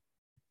ago,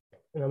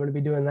 and I'm going to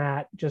be doing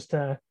that just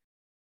to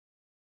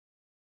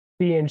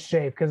be in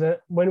shape. Cause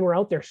when we're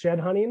out there shed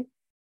hunting,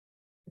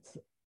 it's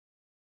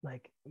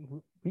like,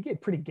 we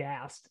get pretty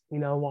gassed,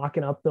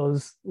 walking up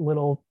those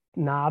little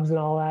knobs and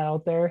all that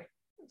out there.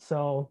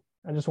 So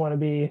I just want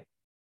to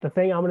the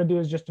thing I'm going to do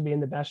is just to be in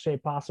the best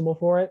shape possible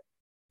for it.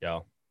 Yeah.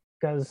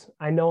 Because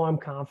I know I'm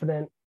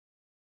confident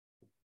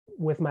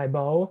with my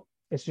bow.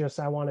 It's just,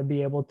 I want to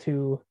be able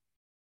to,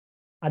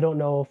 I don't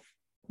know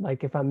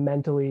if I'm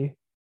mentally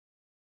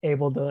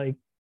able to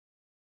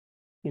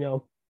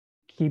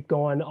keep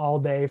going all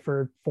day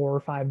for 4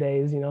 or 5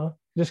 days,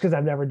 just because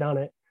I've never done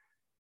it.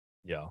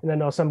 Yeah. And I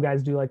know some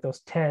guys do like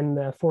those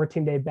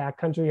 14-day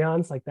backcountry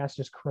hunts. Like, that's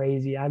just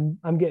crazy. I'm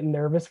getting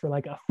nervous for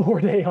like a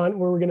 4-day hunt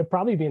where we're going to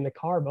probably be in the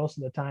car most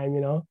of the time,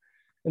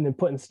 and then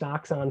putting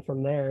stocks on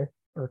from there,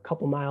 or a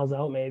couple miles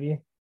out maybe.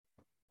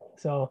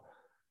 So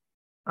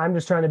I'm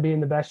just trying to be in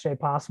the best shape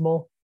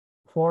possible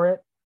for it.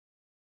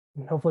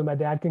 And hopefully my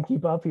dad can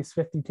keep up. He's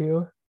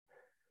 52.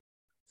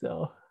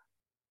 So.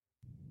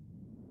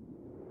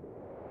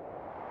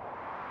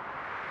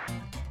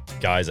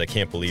 Guys, I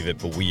can't believe it,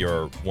 but we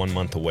are 1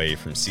 month away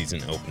from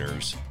season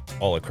openers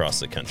all across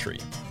the country.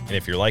 And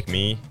if you're like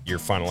me, you're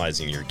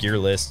finalizing your gear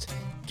list,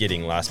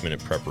 getting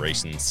last-minute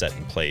preparations set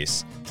in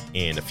place,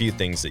 and a few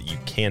things that you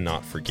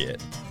cannot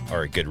forget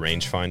are a good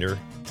rangefinder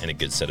and a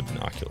good set of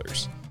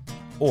binoculars.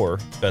 Or,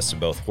 best of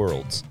both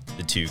worlds,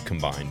 the two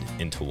combined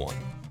into one.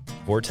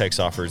 Vortex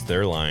offers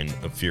their line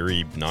of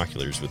Fury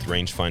binoculars with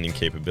range-finding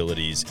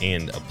capabilities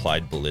and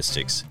applied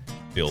ballistics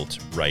built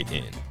right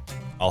in.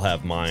 I'll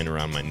have mine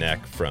around my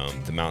neck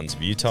from the mountains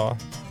of Utah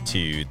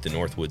to the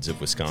north woods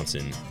of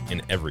Wisconsin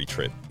and every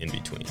trip in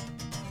between.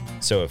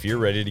 So if you're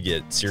ready to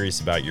get serious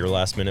about your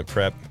last minute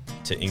prep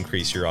to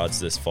increase your odds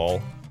this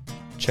fall,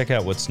 check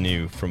out what's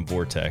new from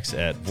Vortex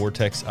at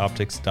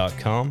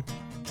vortexoptics.com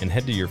and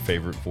head to your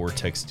favorite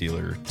Vortex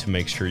dealer to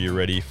make sure you're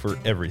ready for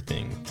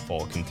everything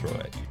fall can throw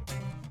at you.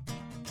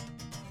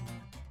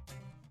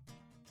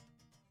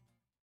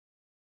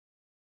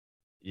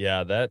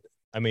 Yeah, the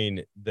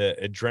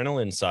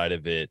adrenaline side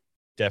of it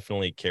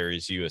definitely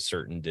carries you a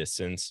certain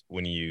distance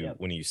when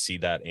you see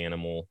that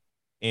animal.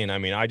 And I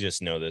mean, I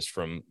just know this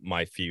from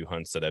my few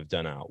hunts that I've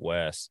done out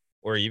west,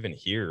 or even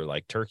here,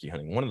 like turkey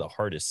hunting. One of the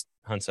hardest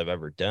hunts I've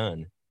ever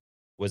done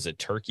was a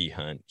turkey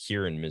hunt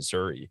here in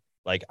Missouri.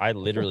 Like, I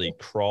literally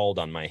crawled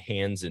on my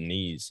hands and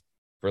knees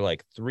for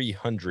like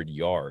 300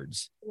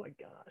 yards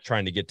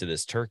trying to get to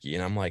this turkey.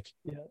 And I'm like,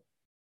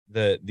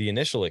 the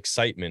initial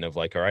excitement of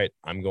like, all right,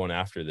 I'm going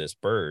after this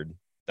bird,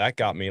 that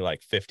got me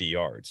like 50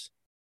 yards.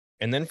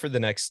 And then for the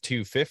next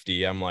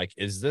 250, I'm like,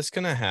 is this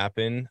going to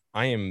happen?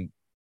 I am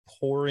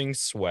pouring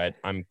sweat.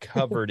 I'm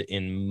covered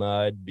in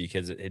mud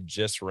because it had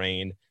just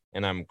rained,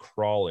 and I'm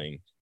crawling.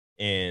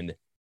 And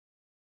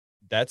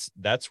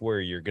that's where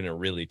you're going to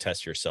really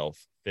test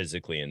yourself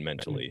physically and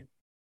mentally,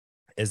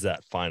 is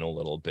that final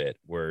little bit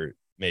where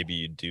maybe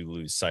you do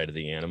lose sight of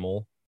the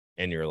animal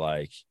and you're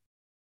like,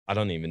 I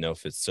don't even know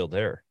if it's still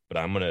there, but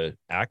I'm going to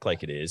act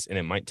like it is. And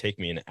it might take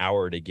me an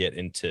hour to get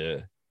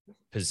into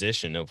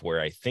position of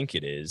where I think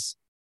it is,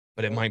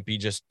 but it might be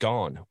just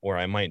gone, or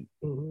I might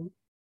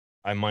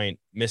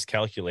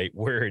miscalculate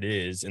where it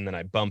is, and then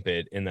I bump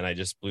it, and then I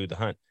just blew the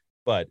hunt.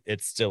 But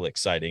it's still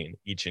exciting.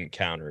 Each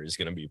encounter is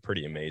going to be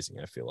pretty amazing,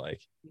 I feel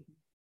like.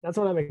 That's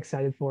what I'm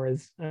excited for,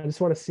 is I just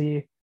want to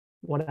see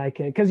what I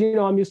can, because, you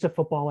know, I'm used to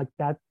football, like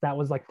that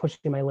was like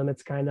pushing my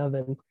limits kind of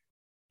and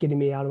getting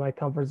me out of my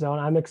comfort zone.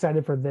 I'm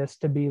excited for this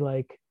to be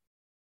like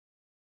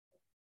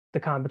the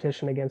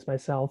competition against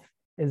myself,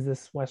 is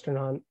this Western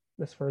hunt,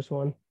 this first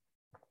one.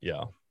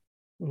 Yeah.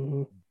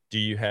 Mm-hmm. Do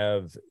you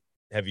have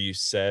you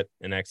set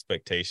an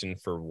expectation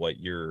for what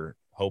you're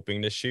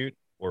hoping to shoot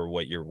or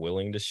what you're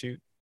willing to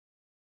shoot?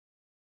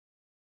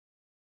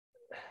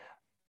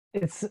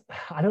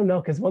 I don't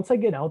know, because once I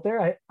get out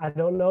there, I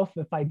don't know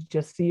if I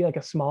just see like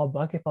a small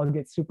buck, if I'll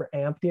get super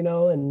amped, you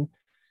know, and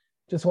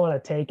just want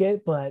to take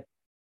it. But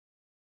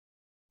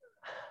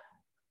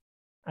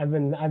I've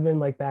been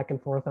like back and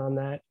forth on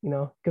that, you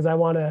know, because I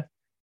want to,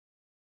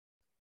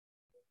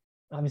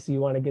 obviously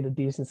you want to get a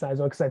decent size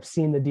one, because I've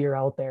seen the deer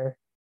out there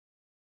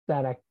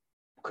that I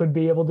could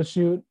be able to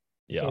shoot.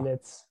 Yeah. And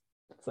it's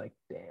like,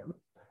 damn.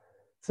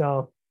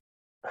 So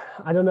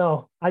I don't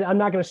know. I'm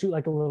not going to shoot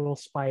like a little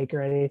spike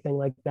or anything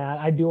like that.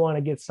 I do want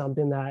to get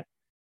something that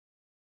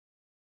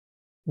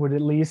would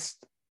at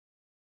least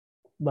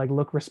like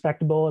look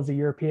respectable as a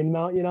European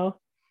mount, you know?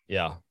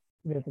 Yeah.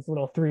 If it's a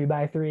little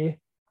 3x3,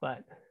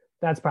 but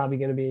that's probably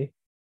going to be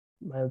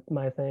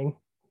my thing.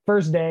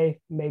 First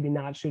day, maybe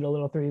not shoot a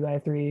little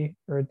 3x3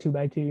 or a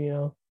 2x2, you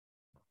know?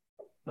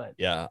 But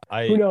yeah,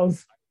 who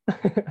knows?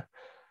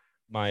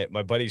 my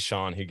buddy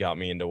Sean, who got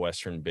me into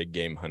Western big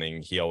game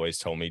hunting, he always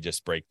told me,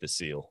 just break the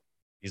seal.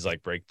 He's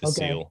like, break the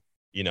seal.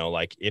 You know,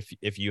 like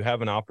if you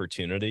have an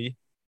opportunity,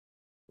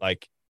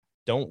 like,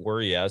 don't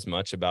worry as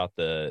much about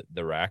the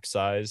rack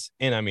size.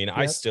 And I mean,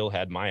 I still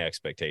had my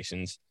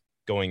expectations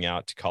going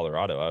out to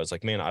Colorado. I was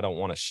like, man, I don't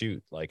want to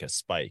shoot like a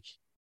spike,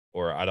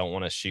 or I don't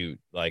want to shoot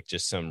like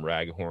just some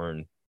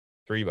raghorn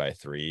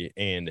 3x3.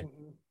 And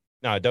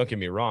now, don't get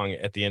me wrong,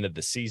 at the end of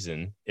the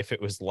season, if it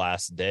was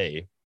last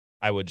day,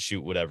 I would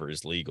shoot whatever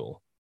is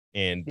legal.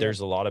 And there's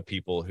a lot of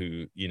people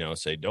who, you know,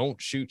 say, don't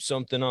shoot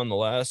something on the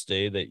last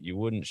day that you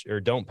wouldn't, or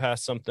don't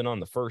pass something on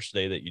the first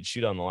day that you'd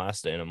shoot on the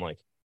last day. And I'm like,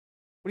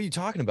 what are you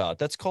talking about?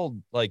 That's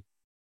called like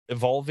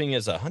evolving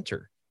as a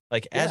hunter.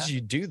 Like, as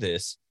you do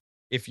this,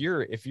 if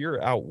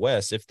you're out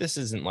west, if this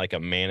isn't like a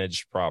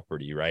managed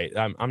property, right?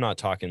 I'm not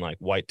talking like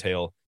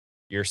whitetail.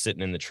 You're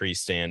sitting in the tree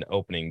stand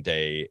opening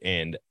day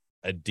and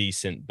a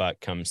decent buck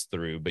comes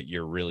through, but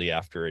you're really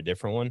after a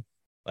different one.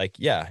 Like,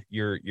 yeah,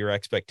 your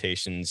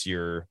expectations,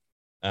 your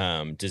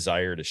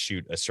desire to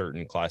shoot a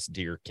certain class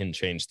deer can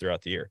change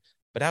throughout the year.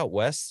 But out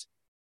west,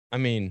 I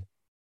mean,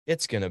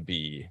 it's going to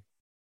be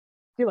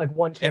like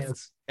one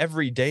chance.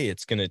 Every day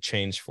it's going to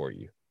change for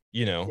you,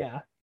 you know? Yeah.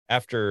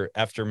 After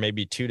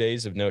maybe 2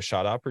 days of no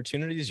shot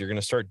opportunities, you're going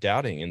to start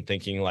doubting and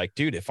thinking like,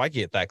 dude, if I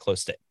get that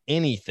close to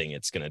anything,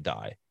 it's going to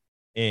die.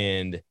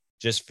 And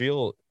just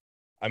feel,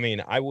 I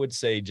mean, I would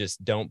say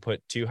just don't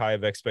put too high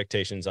of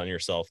expectations on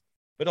yourself,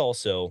 but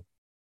also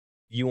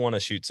you want to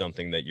shoot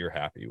something that you're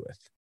happy with.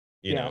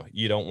 You know,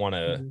 you don't want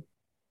to,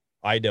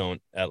 I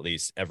don't at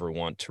least ever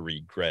want to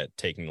regret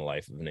taking the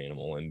life of an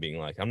animal and being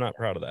like, I'm not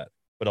proud of that.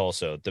 But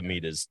also the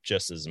meat is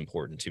just as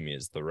important to me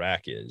as the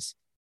rack is.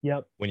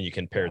 Yep. When you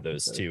compare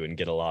those two and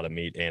get a lot of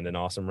meat and an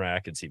awesome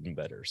rack, it's even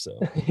better. So,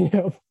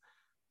 yep.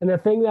 And the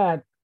thing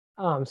that,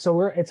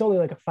 so it's only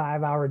like a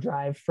 5-hour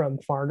drive from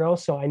Fargo.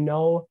 So I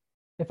know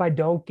if I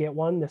don't get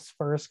one, this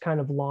first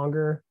kind of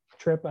longer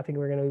trip, I think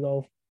we're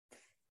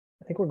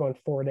going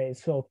 4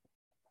 days. So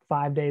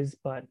 5 days,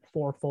 but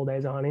 4 full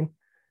days of hunting.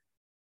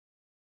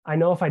 I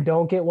know if I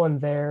don't get one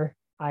there,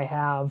 I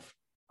have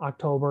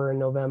October and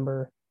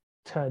November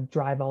to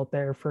drive out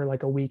there for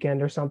like a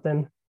weekend or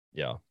something.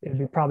 Yeah.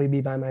 It'd probably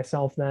be by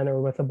myself then or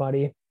with a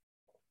buddy.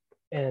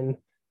 And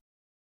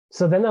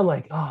so then I'm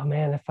like, oh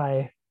man, if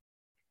I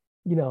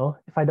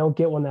don't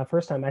get one that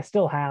first time, I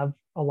still have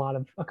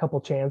a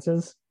couple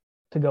chances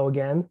to go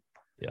again.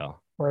 Yeah.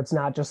 Where it's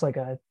not just like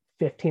a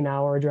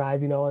 15-hour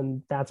drive, you know,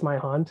 and that's my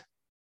hunt.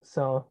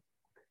 So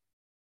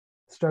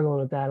struggling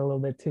with that a little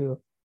bit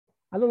too.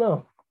 I don't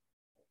know.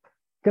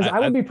 Because I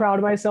would be proud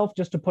of myself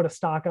just to put a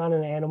stock on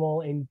an animal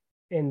and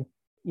you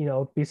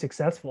know, be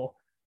successful.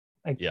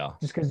 Like, just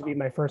because it'd be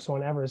my first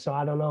one ever. So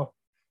I don't know.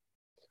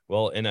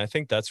 Well, and I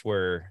think that's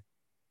where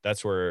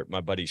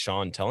my buddy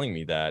Sean telling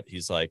me that,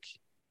 he's like,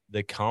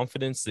 the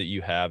confidence that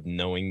you have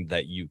knowing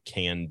that you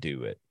can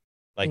do it.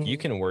 Like, you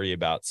can worry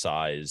about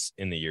size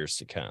in the years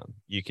to come.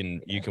 You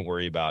can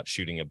worry about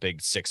shooting a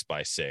big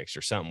 6x6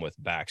 or something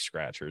with back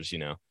scratchers, you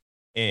know?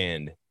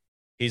 And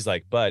he's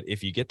like, but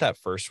if you get that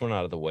first one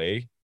out of the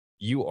way,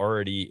 you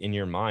already in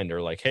your mind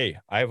are like, hey,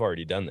 I've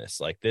already done this.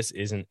 Like, this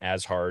isn't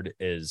as hard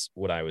as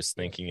what I was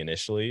thinking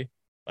initially.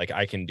 like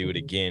I can do it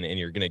again. And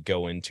you're going to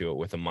go into it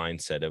with a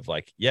mindset of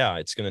like, yeah,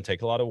 it's going to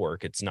take a lot of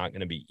work. It's not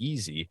going to be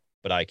easy,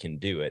 but I can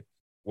do it.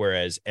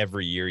 Whereas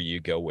every year you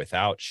go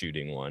without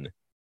shooting one,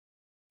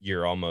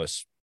 you're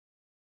almost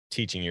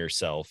teaching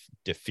yourself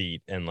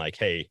defeat and like,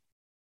 hey,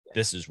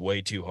 this is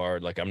way too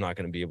hard. Like, I'm not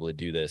going to be able to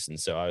do this. And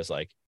so I was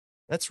like,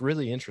 that's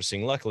really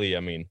interesting. Luckily, I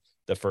mean,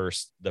 the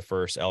first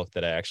elk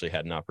that I actually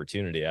had an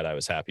opportunity at, I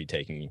was happy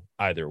taking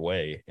either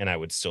way, and I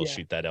would still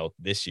shoot that elk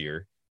this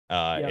year.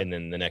 And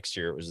then the next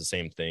year it was the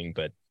same thing.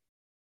 But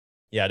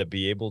yeah, to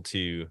be able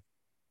to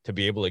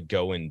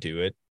go and do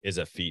it is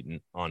a feat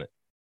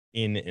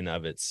in and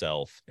of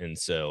itself. And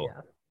so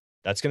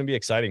that's going to be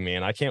exciting,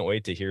 man. I can't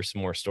wait to hear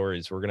some more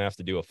stories. We're going to have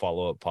to do a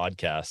follow-up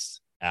podcast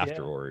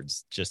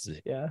afterwards just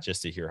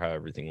to hear how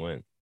everything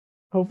went.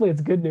 Hopefully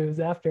it's good news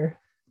after.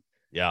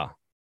 Yeah.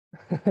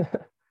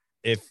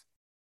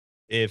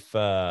 If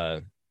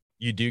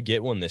you do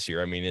get one this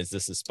year, I mean, is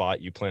this a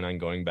spot you plan on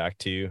going back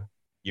to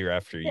year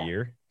after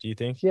year, do you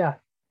think? Yeah.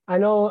 I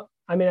know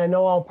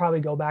I'll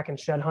probably go back and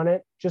shed hunt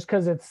it just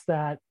because it's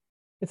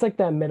like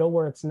that middle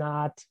where it's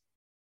not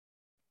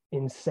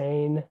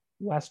insane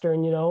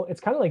Western, you know, it's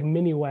kind of like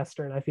mini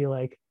Western. I feel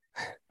like,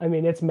 I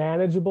mean, it's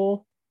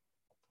manageable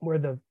where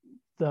the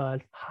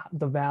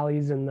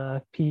valleys and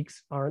the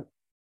peaks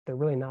they're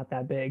really not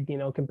that big, you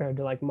know, compared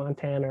to like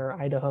Montana or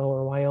Idaho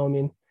or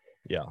Wyoming.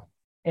 Yeah.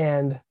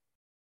 And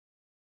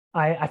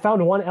I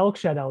found one elk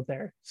shed out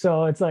there.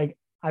 So it's like,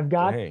 I've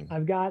got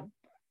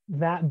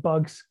that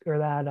or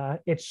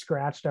that itch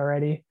scratched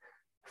already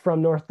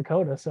from North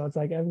Dakota. So it's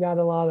like, I've got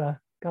a lot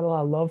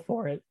of love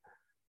for it.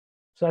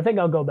 So I think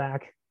I'll go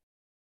back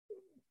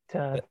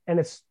and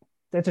it's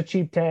a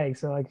cheap tag.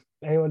 So like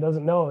anyone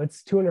doesn't know,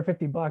 it's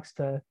 $250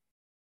 to,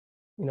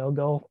 you know,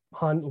 go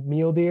hunt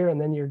mule deer, and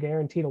then you're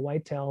guaranteed a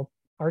whitetail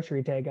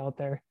archery tag out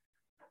there.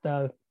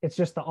 It's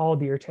just the all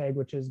deer tag,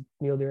 which is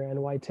mule deer and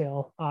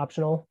whitetail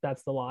optional.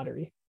 That's the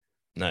lottery.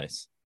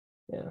 Nice.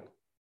 Yeah.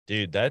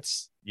 Dude,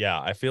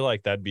 I feel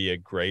like that'd be a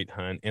great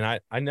hunt. And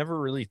I never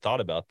really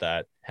thought about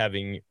that,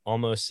 having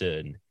almost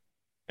an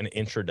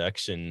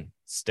introduction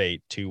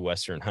state to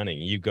Western hunting.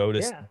 You go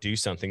to do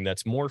something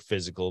that's more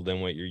physical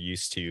than what you're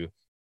used to,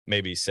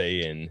 maybe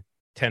say in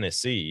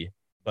Tennessee,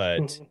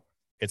 but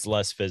it's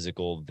less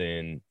physical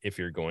than if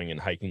you're going and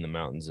hiking the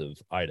mountains of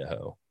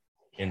Idaho.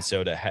 And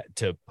so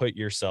to put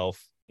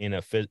yourself in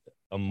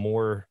a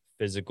more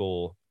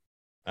physical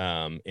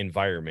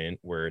environment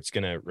where it's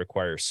going to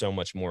require so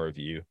much more of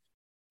you,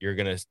 you're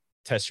going to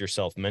test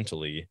yourself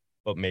mentally,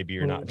 but maybe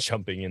you're not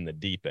jumping in the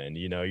deep end.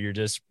 You know, you're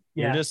just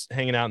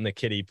hanging out in the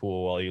kiddie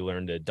pool while you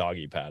learn to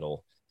doggy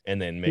paddle.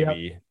 And then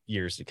maybe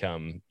years to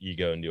come, you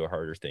go and do a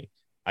harder thing.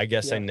 I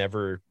guess I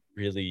never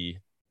really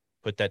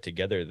put that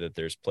together, that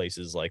there's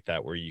places like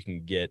that where you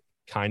can get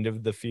kind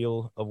of the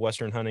feel of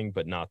Western hunting,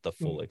 but not the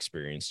full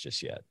experience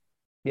just yet.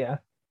 Yeah.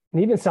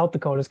 And even South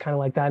Dakota is kind of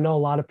like that. I know a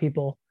lot of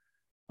people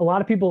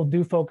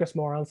do focus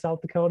more on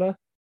South Dakota,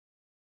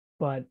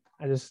 but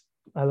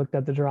I looked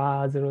at the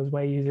draws and it was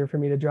way easier for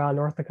me to draw a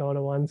North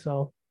Dakota one.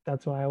 So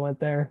that's why I went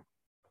there.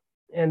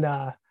 And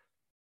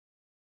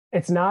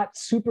it's not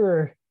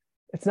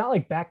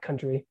like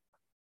backcountry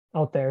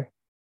out there.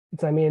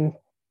 I mean,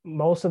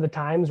 most of the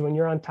times when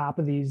you're on top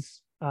of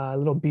these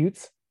little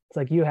buttes, it's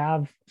like you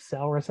have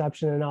cell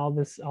reception and all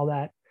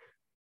that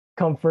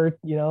comfort,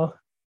 you know,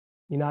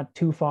 you're not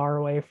too far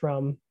away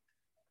from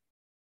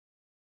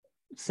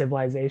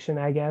civilization,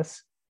 I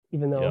guess,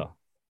 even though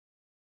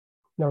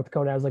North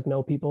Dakota has like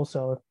no people.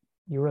 So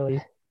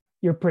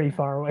you're pretty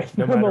far away from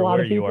no matter a lot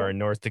where of people. You are in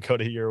North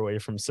Dakota, you're away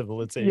from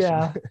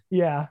civilization.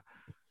 Yeah.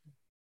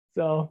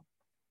 So,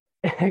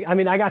 I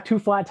mean, I got 2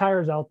 flat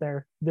tires out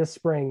there this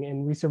spring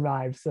and we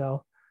survived.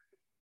 So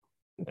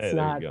it's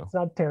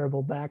not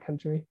terrible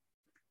backcountry.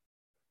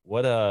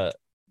 What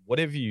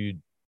have you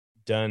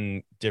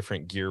done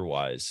different gear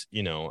wise?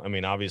 You know, I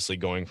mean, obviously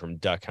going from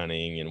duck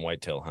hunting and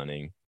whitetail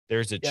hunting,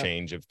 there's a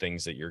change of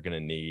things that you're going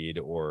to need,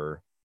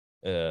 or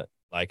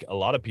like a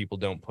lot of people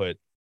don't put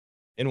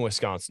in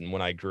Wisconsin.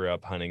 When I grew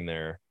up hunting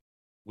there,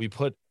 we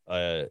put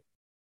a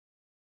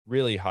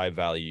really high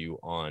value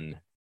on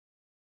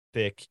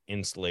thick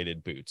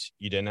insulated boots.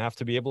 You didn't have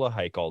to be able to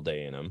hike all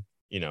day in them.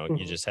 You know,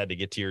 you just had to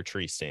get to your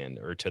tree stand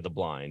or to the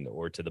blind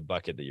or to the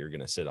bucket that you're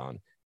going to sit on.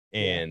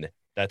 And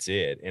that's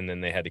it. And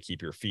then they had to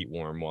keep your feet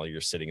warm while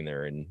you're sitting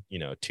there in,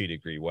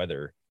 2-degree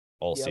weather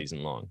all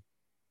season long.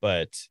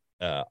 But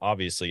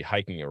obviously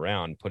hiking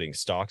around, putting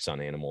stalks on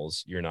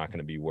animals, you're not going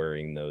to be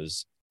wearing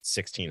those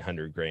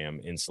 1,600 gram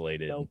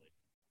insulated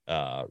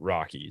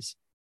Rockies.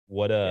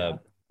 What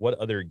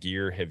other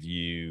gear have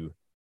you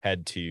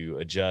had to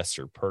adjust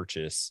or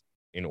purchase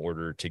in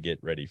order to get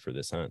ready for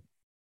this hunt?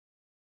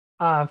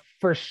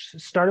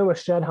 Starting with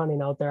shed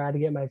hunting out there, I had to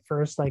get my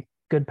first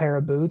good pair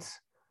of boots.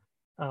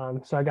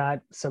 So I got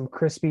some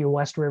crispy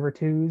West River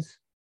 2s,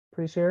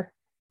 pretty sure.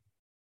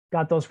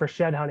 Got those for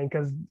shed hunting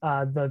because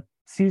the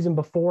season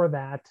before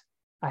that,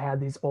 I had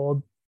these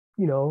old,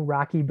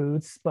 Rocky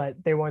boots, but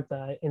they weren't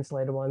the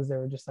insulated ones. They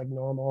were just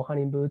normal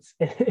hunting boots.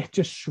 And it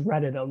just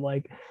shredded them.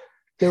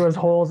 there was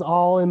holes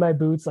all in my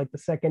boots like the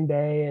second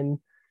day, and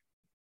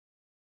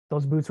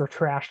those boots were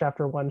trashed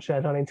after one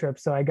shed hunting trip.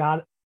 So I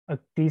got a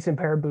decent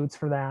pair of boots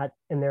for that,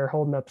 and they're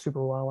holding up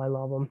super well. I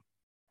love them.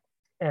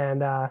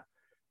 And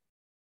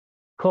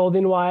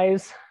clothing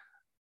wise,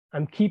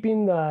 I'm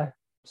keeping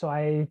so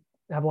I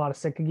have a lot of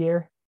Sitka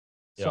gear.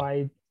 So Yeah.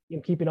 I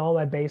am keeping all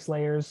my base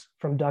layers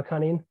from duck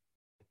hunting,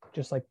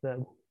 just like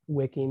the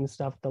wicking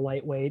stuff, the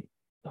lightweight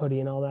hoodie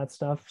and all that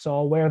stuff. So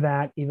I'll wear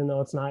that even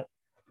though it's not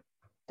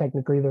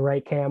technically the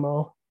right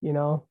camo,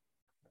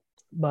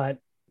 but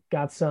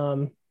got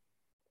some,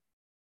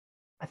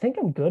 I think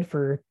I'm good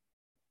for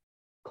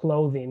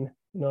clothing,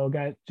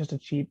 got just a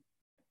cheap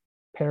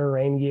pair of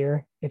rain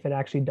gear if it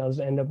actually does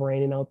end up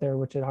raining out there,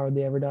 which it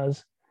hardly ever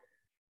does.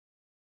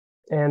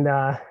 And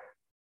I'm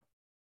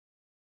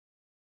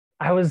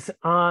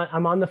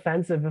on the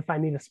fence of if I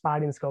need a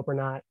spotting scope or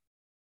not.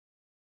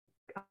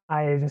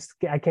 I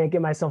can't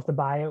get myself to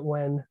buy it.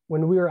 When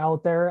we were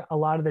out there, a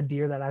lot of the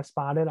deer that I've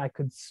spotted,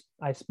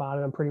 I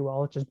spotted them pretty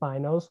well with just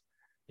binos.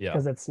 Yeah.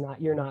 Because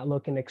you're not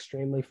looking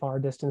extremely far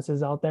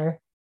distances out there.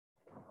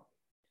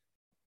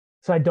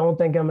 So I don't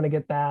think I'm going to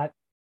get that.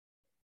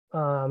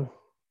 And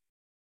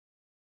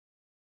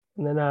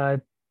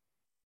then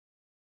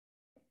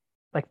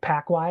like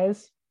pack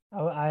wise,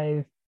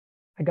 I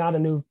got a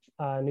new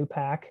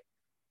pack,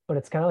 but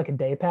it's kind of like a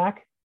day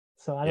pack.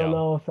 So I don't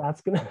know if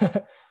that's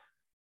gonna.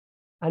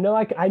 I know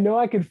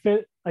I could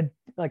fit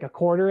a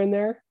quarter in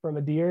there from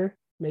a deer,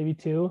 maybe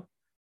 2,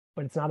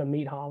 but it's not a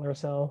meat hauler.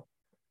 So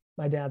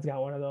my dad's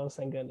got one of those,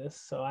 thank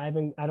goodness. So I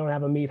don't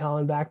have a meat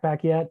hauling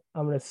backpack yet.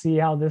 I'm gonna see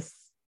how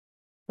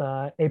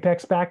the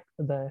Apex pack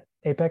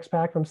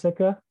from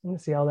Sitka. I'm gonna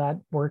see how that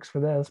works for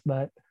this.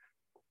 But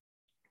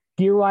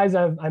gear wise,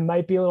 I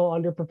might be a little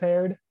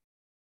underprepared,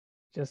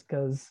 just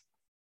because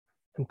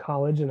I'm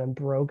college and I'm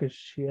broke as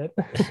shit.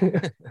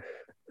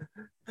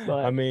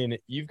 But I mean,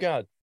 if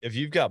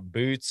you've got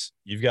boots,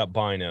 you've got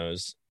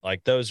binos,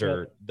 like those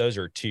are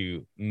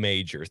 2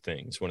 major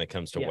things when it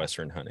comes to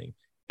Western hunting.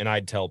 And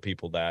I'd tell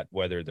people that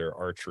whether they're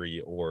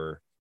archery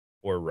or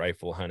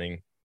rifle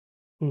hunting,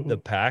 the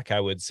pack I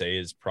would say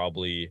is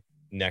probably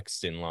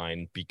next in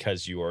line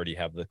because you already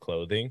have the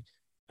clothing.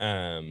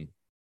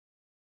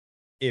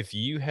 If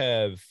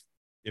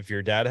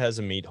your dad has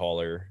a meat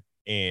hauler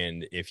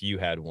and if you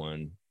had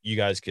one, you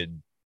guys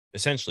could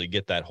essentially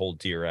get that whole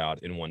deer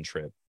out in one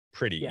trip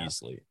pretty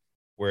easily.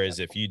 Whereas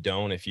if you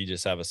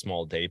just have a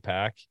small day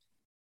pack,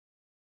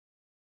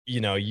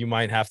 you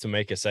might have to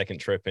make a second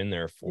trip in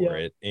there for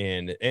it.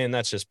 And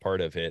that's just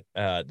part of it.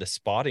 The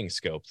spotting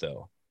scope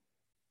though,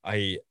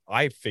 I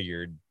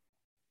figured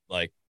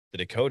like the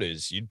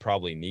Dakotas, you'd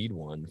probably need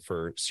one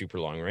for super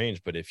long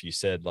range. But if you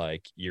said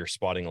like you're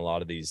spotting a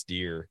lot of these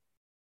deer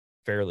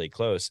fairly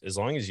close, as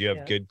long as you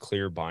have good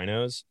clear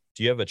binos.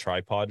 Do you have a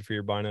tripod for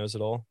your binos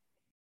at all?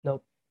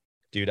 Nope.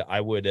 Dude,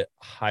 I would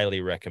highly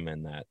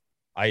recommend that.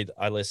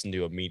 I listened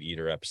to a Meat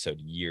Eater episode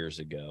years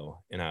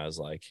ago and I was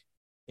like,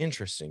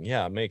 interesting.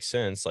 Yeah, it makes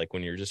sense. Like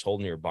when you're just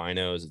holding your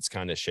binos, it's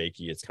kind of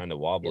shaky, it's kind of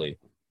wobbly.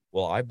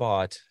 Well, I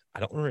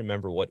don't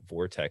remember what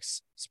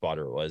Vortex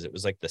spotter it was. It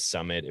was like the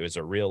Summit. It was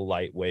a real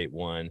lightweight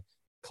one,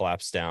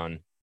 collapsed down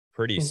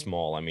pretty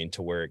small. I mean,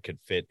 to where it could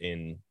fit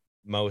in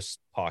most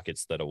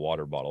pockets that a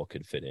water bottle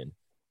could fit in.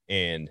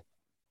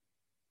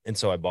 And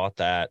so I bought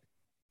that.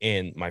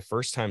 And my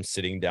first time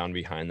sitting down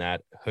behind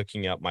that,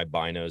 hooking up my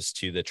binos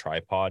to the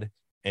tripod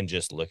and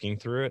just looking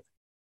through it,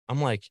 I'm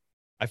like,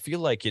 I feel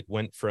like it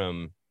went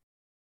from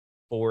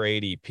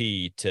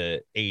 480p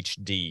to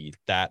HD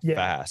that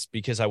fast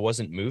because I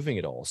wasn't moving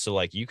at all. So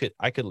like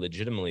I could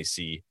legitimately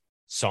see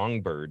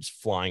songbirds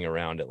flying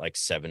around at like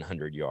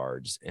 700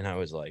 yards. And I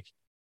was like,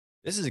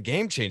 this is a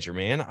game changer,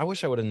 man. I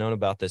wish I would have known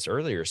about this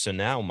earlier. So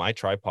now my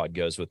tripod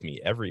goes with me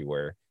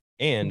everywhere.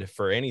 And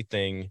for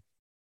anything,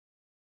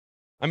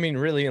 I mean,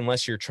 really,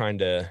 unless you're trying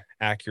to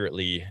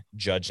accurately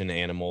judge an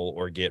animal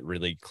or get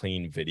really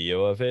clean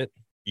video of it,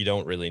 you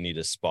don't really need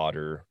a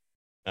spotter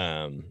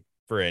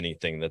for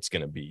anything that's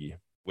going to be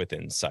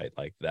within sight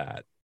like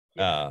that.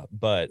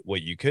 But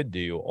what you could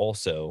do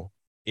also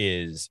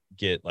is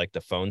get like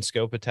the phone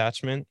scope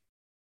attachment.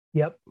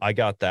 Yep. I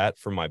got that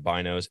for my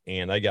binos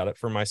and I got it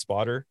for my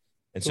spotter.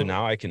 And so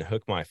now I can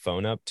hook my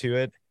phone up to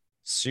it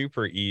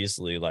super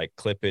easily, like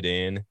clip it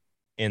in,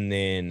 and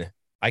then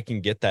I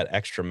can get that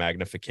extra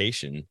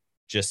magnification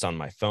just on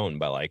my phone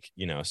by like,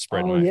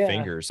 spreading my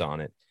fingers on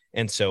it.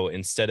 And so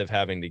instead of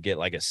having to get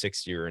like a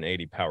 60 or an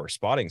 80 power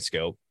spotting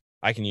scope,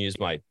 I can use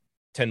my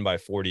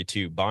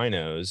 10x42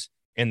 binos,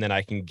 and then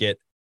I can get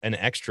an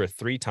extra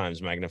 3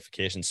 times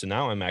magnification. So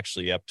now I'm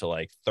actually up to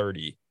like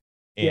 30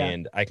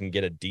 and I can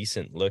get a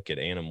decent look at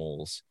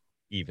animals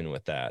even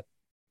with that.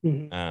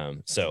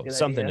 So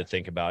something to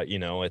think about,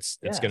 it's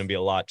going to be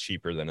a lot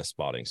cheaper than a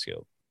spotting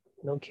scope.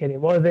 No kidding.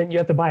 Well, then you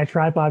have to buy a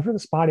tripod for the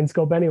spotting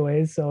scope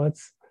anyways. So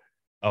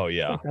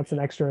that's an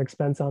extra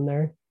expense on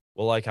there.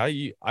 Well, like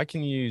I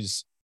can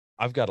use,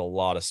 I've got a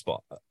lot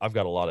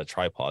of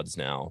tripods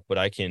now, but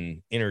I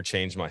can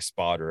interchange my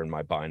spotter and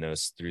my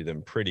binos through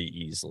them pretty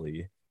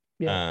easily.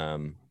 I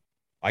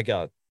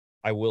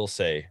will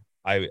say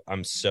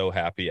I'm so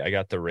happy. I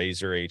got the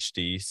Razor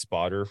HD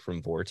spotter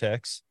from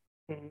Vortex,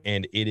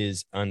 and it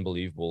is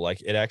unbelievable.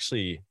 Like, it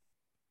actually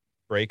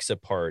breaks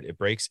apart. It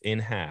breaks in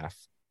half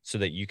so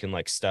that you can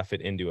like stuff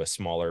it into a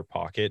smaller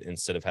pocket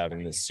instead of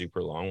having this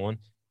super long one.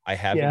 I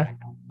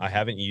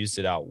haven't used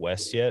it out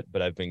west yet,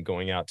 but I've been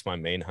going out to my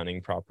main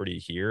hunting property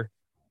here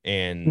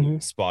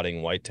and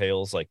spotting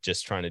whitetails, like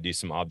just trying to do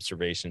some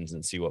observations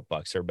and see what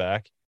bucks are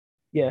back.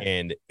 Yeah.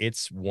 And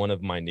it's one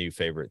of my new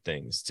favorite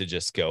things, to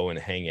just go and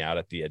hang out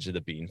at the edge of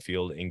the bean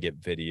field and get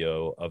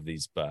video of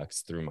these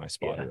bucks through my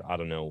spotter. I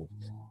don't know.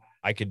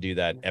 I could do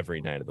that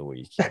every night of the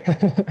week.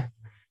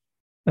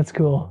 That's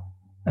cool.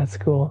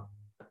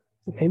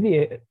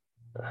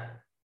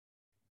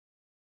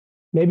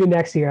 Maybe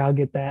next year I'll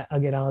get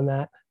on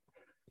that.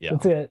 Yeah.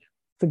 That's it.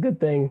 It's a good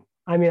thing.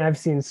 I mean, I've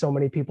seen so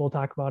many people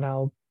talk about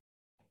how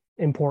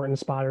important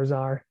spotters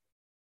are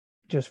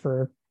just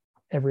for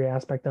every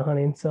aspect of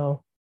hunting.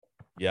 So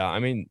yeah, I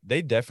mean,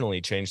 they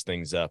definitely change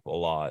things up a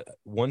lot.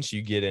 Once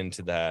you get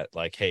into that,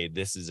 like, hey,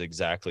 this is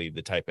exactly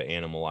the type of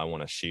animal I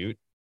want to shoot,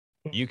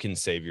 you can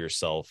save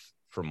yourself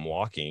from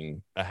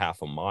walking a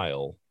half a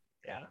mile,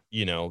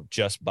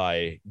 just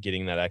by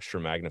getting that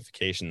extra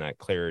magnification, that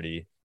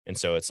clarity. And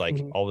so it's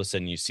like all of a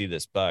sudden you see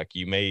this buck,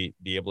 you may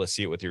be able to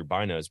see it with your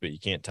binos, but you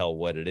can't tell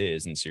what it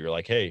is. And so you're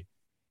like, hey,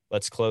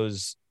 let's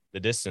close the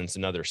distance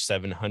another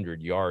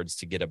 700 yards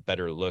to get a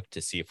better look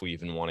to see if we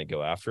even want to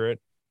go after it.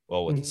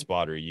 Well, with the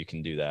spotter, you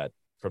can do that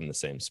from the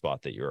same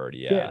spot that you're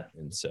already at. Yeah.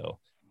 And so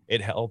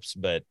it helps,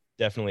 but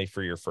definitely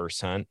for your first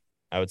hunt,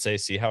 I would say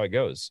see how it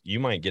goes. You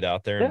might get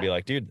out there and be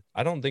like, dude,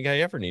 I don't think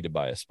I ever need to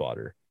buy a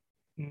spotter.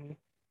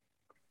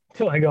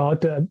 Till I go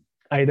out to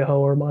Idaho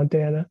or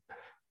Montana.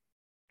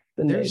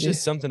 There's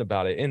just something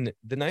about it. And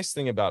the nice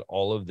thing about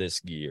all of this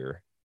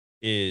gear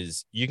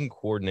is you can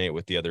coordinate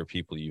with the other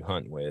people you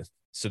hunt with,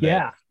 so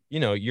that,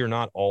 you're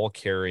not all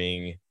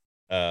carrying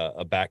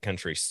a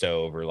backcountry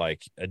stove or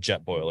like a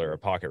jet boiler or a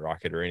pocket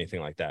rocket or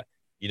anything like that.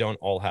 You don't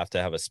all have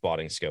to have a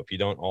spotting scope. You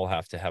don't all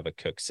have to have a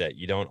cook set.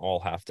 You don't all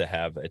have to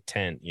have a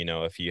tent.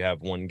 If you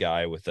have one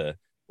guy with a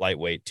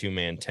lightweight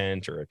 2-man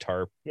tent or a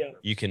tarp,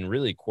 you can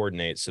really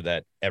coordinate so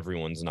that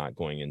everyone's not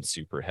going in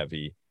super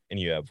heavy and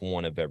you have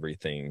one of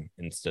everything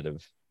instead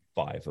of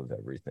 5 of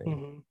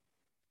everything.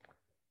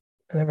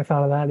 I never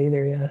thought of that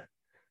either. Yeah.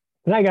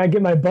 And I gotta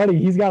get my buddy.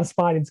 He's got a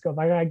spotting scope.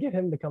 I gotta get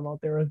him to come out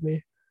there with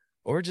me.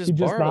 Or just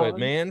borrow it,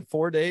 man.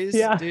 4 days.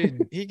 Yeah.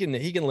 Dude, he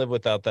can live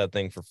without that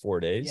thing for 4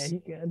 days. Yeah, he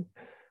can.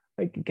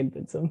 I can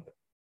convince him.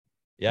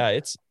 Yeah,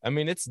 it's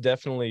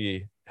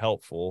definitely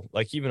helpful.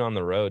 Like, even on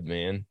the road,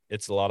 man,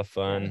 it's a lot of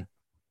fun.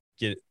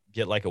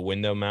 Get like a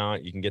window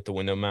mount. You can get the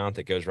window mount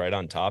that goes right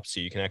on top,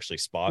 so you can actually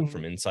spot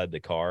from inside the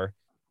car,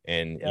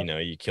 and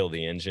you kill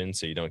the engine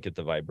so you don't get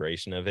the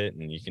vibration of it,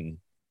 and you can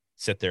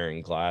sit there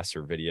and glass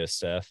or video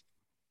stuff.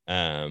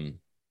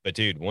 But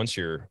dude, once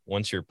you're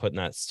putting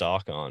that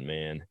stock on,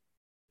 man,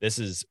 this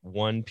is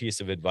one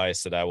piece of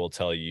advice that I will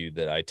tell you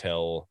that I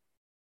tell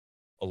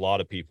a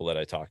lot of people that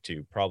I talk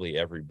to, probably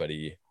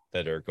everybody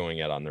that are going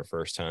out on their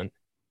first hunt.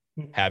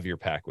 Have your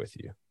pack with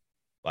you,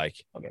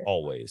 like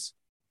always,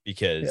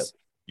 because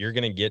you're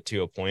going to get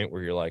to a point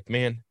where you're like,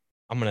 man,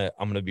 I'm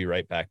going to be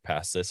right back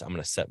past this. I'm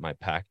going to set my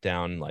pack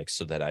down, like,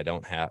 so that I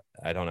don't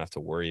have to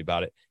worry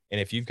about it. And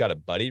if you've got a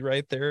buddy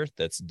right there,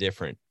 that's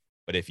different.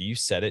 But if you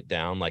set it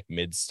down like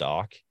mid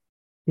stock,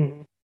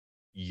 you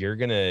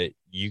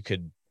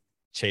could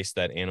chase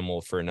that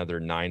animal for another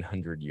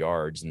 900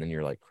 yards. And then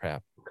you're like,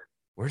 crap,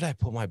 where did I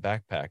put my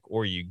backpack?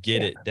 Or you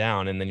get it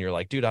down and then you're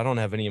like, dude, I don't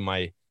have any of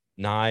my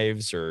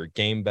knives or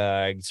game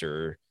bags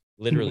or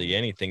literally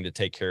anything to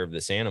take care of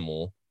this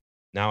animal.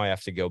 Now I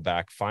have to go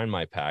back, find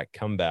my pack,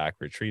 come back,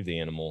 retrieve the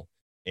animal.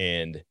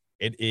 And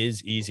it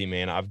is easy,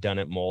 man. I've done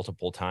it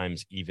multiple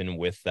times, even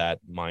with that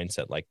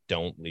mindset, like,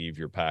 don't leave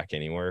your pack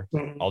anywhere.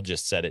 I'll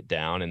just set it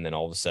down. And then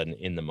all of a sudden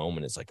in the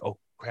moment, it's like, oh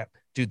crap,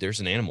 dude,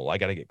 there's an animal. I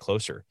got to get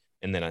closer.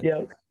 And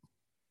then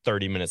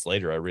 30 minutes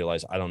later, I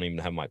realize I don't even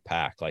have my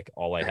pack. Like,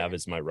 all I have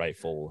is my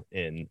rifle,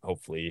 and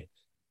hopefully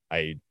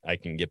I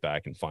can get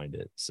back and find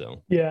it.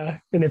 So yeah.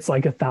 And it's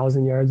like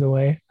 1,000 yards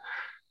away.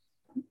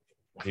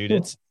 Dude,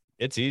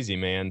 it's easy,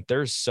 man.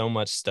 There's so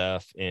much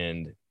stuff,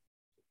 and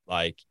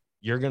like,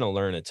 you're going to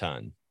learn a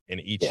ton, and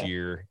each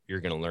year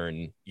you're going to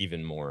learn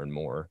even more and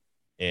more.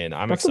 And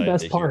I'm excited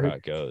to hear how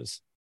it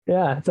goes.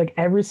 Yeah. It's like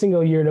every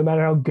single year, no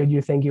matter how good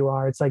you think you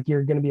are, it's like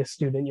you're going to be a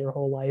student your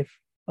whole life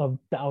of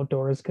the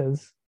outdoors,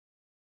 because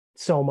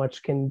so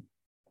much can,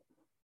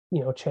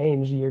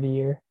 change year to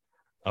year.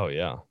 Oh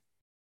yeah.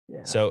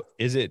 So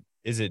is it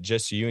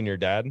just you and your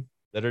dad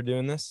that are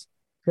doing this?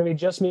 It's going to be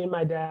just me and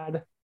my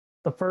dad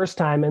the first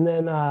time. And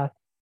then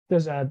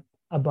there's a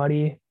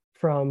buddy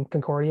from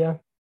Concordia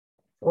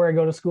where I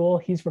go to school.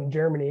 He's from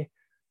Germany,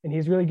 and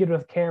he's really good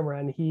with camera,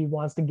 and he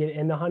wants to get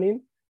into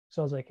hunting.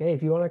 So I was like, hey,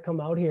 if you want to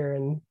come out here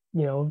and,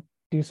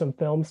 do some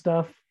film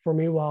stuff for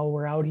me while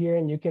we're out here,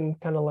 and you can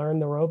kind of learn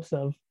the ropes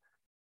of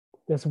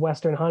this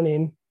Western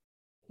hunting,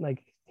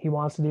 like, he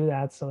wants to do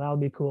that. So that'll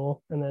be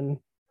cool. And then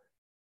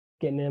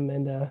getting him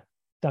into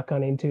duck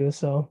hunting too.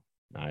 So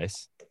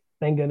nice.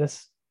 Thank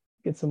goodness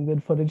get some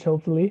good footage,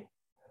 hopefully.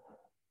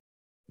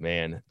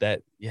 Man,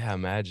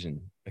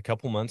 imagine a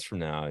couple months from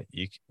now,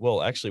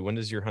 actually, when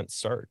does your hunt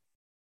start?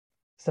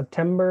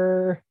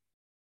 September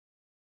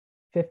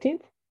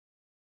 15th,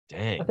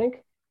 Dang. I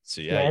think.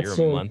 So Yeah, it's you're a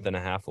soon. month and a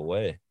half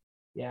away.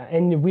 Yeah,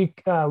 and we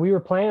were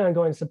planning on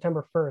going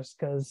September 1st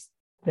because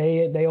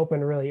they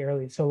open really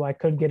early, so I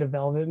could get a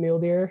velvet mule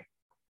deer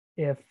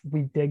if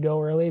we did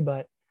go early,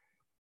 but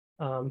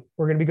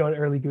we're gonna be going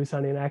early goose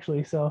hunting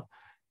actually, so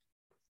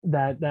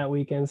that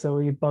weekend. So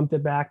we bumped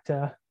it back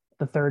to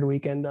the third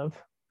weekend of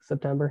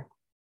September.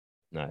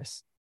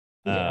 Nice.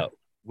 Yeah.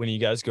 When you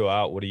guys go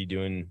out, what are you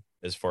doing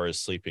as far as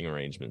sleeping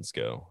arrangements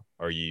go?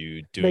 Are you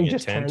I doing think a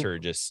just tent tent. or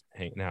just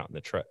hanging out in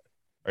the truck?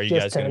 Are you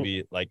Just guys going to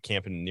tent. be like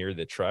camping near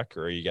the truck,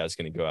 or are you guys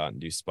going to go out and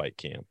do spike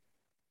camp?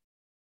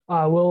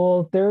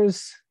 Well,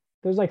 there's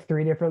like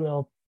three different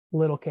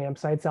little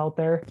campsites out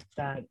there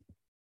that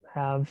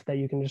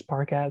you can just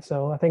park at.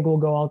 So I think we'll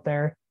go out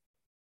there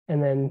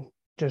and then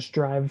just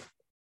drive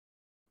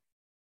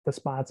the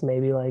spots,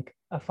 maybe like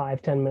a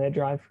 5-10 minute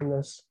drive from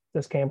this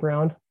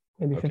campground,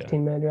 maybe Okay.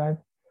 15-minute drive.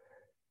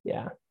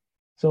 Yeah.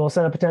 So we'll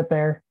set up a tent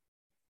there,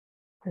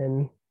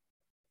 and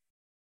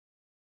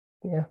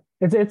yeah,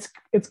 it's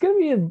gonna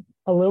be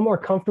a little more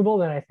comfortable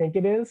than I think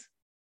it is,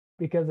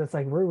 because it's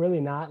like we're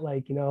really not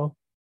like,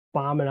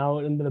 bombing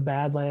out into the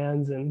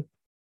Badlands and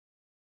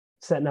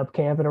setting up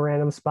camp at a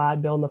random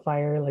spot, building the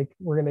fire. Like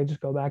we're gonna just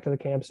go back to the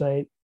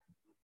campsite,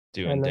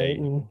 Doing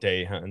and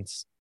day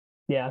hunts.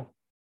 yeah,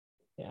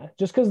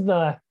 just because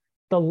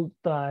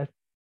the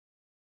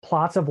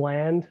plots of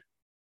land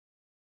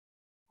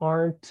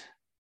aren't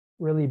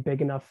really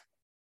big enough,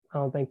 I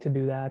don't think, to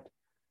do that.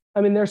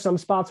 I mean, there's some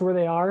spots where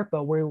they are,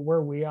 but where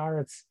we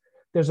are,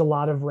 there's a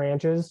lot of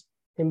ranches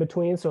in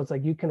between, so it's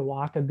like you can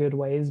walk a good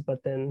ways,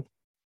 but then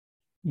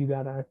you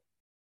gotta,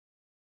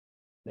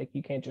 like,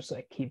 you can't just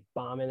like keep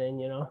bombing in,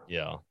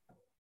 Yeah.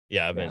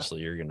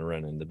 Eventually you're going to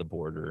run into the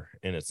border,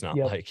 and it's not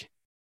Yep. like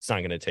it's not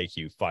going to take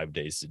you 5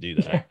 days to do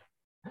that.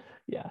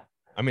 Yeah.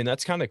 I mean,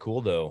 that's kind of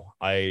cool though.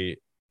 I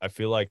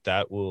feel like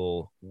that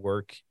will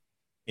work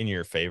in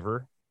your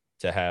favor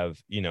to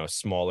have,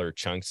 smaller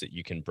chunks that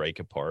you can break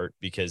apart,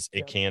 because it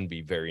Yep. can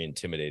be very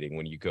intimidating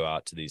when you go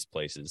out to these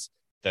places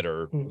that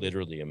are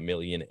literally a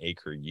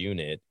 1,000,000-acre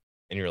unit,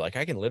 and you're like,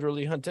 I can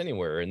literally hunt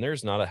anywhere and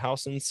there's not a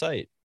house in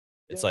sight.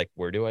 It's like,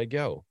 where do I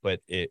go? But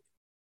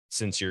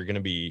since you're going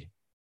to be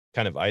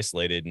kind of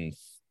isolated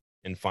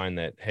and find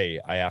that,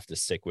 hey, I have to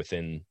stick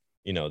within,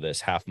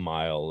 this half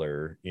mile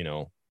or,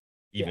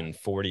 even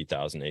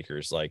 40,000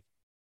 acres, like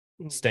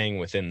staying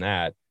within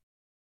that,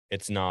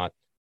 it's not,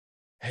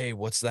 hey,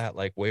 what's that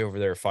like way over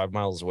there 5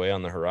 miles away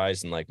on the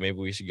horizon? Like maybe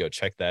we should go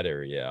check that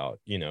area out.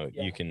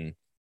 You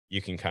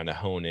can kind of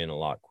hone in a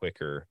lot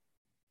quicker.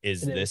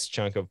 Is this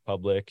chunk of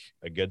public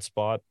a good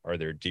spot? Are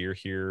there deer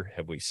here?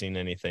 Have we seen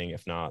anything?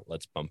 If not,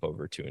 let's bump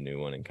over to a new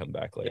one and come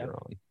back later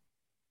on.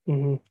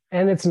 Mm-hmm.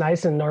 And it's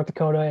nice in North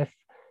Dakota,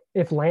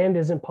 if land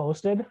isn't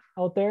posted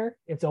out there,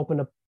 it's open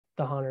to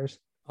the hunters.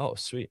 Oh,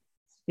 sweet.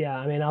 Yeah,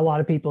 I mean, a lot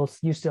of people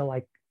used to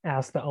like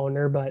ask the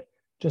owner, but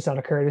just out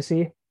of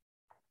courtesy.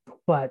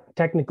 But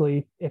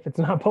technically, if it's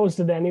not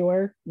posted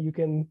anywhere, you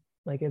can,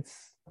 like,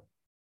 it's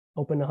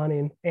open to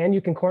hunting, and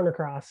you can corner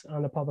cross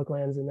on the public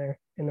lands in there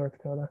in North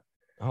Dakota.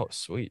 Oh,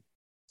 sweet.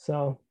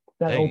 So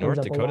that opens North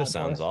up Dakota a lot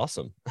sounds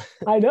awesome.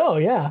 I know,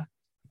 yeah.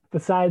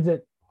 Besides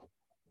it,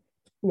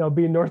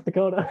 being North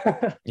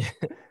Dakota,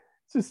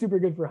 it's just super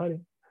good for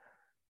hunting.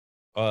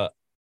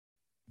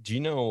 Do you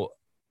know,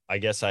 I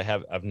guess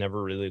I've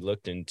never really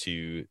looked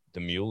into the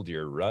mule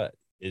deer rut.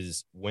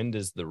 When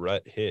does the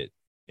rut hit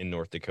in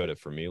North Dakota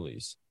for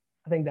muleys?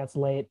 I think that's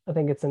late. I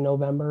think it's in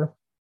November.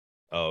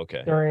 Oh,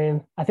 okay.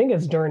 I think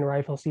it's during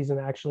rifle season,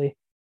 actually.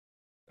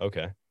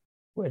 Okay.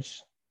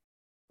 Which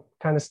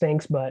kind of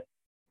stinks, but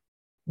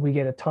we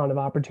get a ton of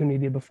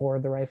opportunity before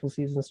the rifle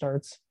season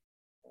starts.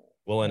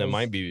 Well, and it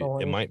might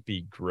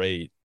be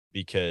great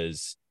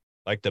because,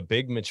 like, the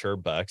big mature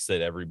bucks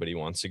that everybody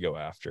wants to go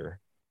after,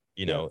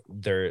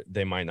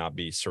 they might not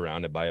be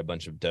surrounded by a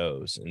bunch of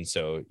does, and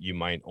so you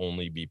might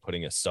only be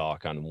putting a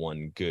stock on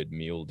one good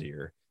mule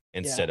deer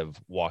instead of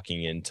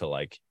walking into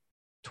like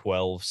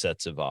 12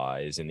 sets of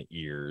eyes and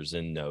ears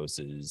and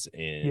noses,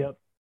 and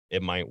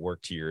it might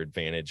work to your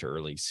advantage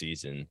early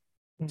season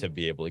to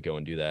be able to go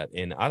and do that.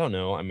 And I don't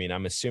know, I mean,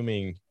 I'm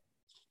assuming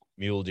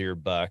mule deer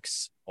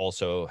bucks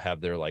also have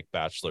their like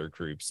bachelor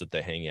groups that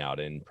they hang out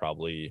in,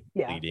 probably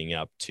leading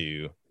up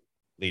to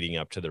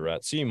the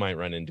rut. So you might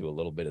run into a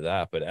little bit of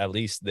that, but at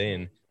least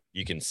then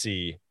you can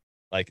see,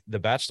 like, the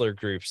bachelor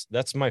groups.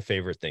 That's my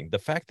favorite thing. The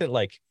fact that,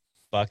 like,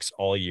 bucks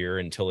all year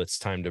until it's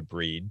time to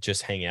breed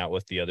just hang out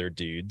with the other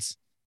dudes.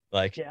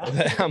 Like,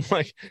 I'm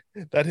like,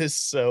 that is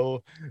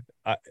so,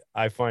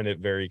 I find it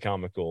very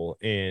comical.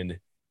 And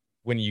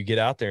when you get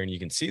out there and you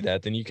can see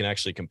that, then you can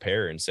actually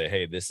compare and say,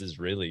 hey, this is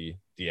really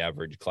the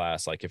average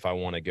class. Like, if I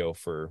want to go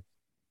for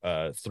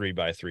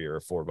 3x3 or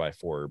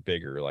 4x4 or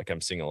bigger, like,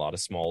 I'm seeing a lot of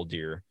small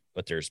deer,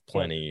 but there's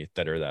plenty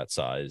that are that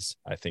size.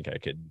 I think I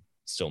could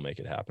still make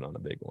it happen on a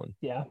big one.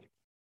 Yeah.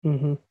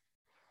 I'm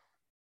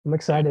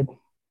excited.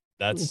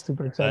 That's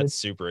super excited. That's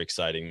super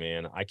exciting,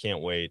 man. I can't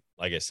wait,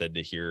 like I said,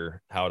 to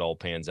hear how it all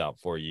pans out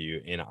for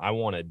you. And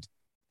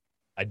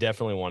I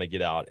definitely want to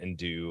get out and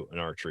do an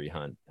archery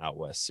hunt out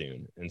west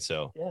soon. And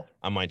so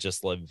I might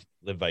just live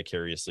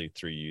vicariously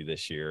through you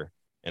this year.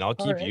 And I'll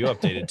keep you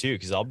updated too,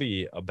 because I'll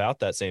be about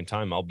that same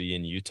time. I'll be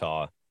in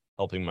Utah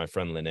helping my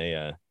friend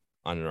Linnea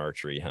on an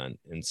archery hunt.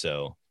 And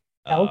so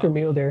elk or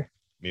mule deer?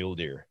 Mule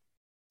deer.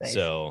 Nice.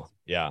 So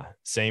yeah,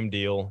 same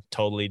deal,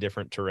 totally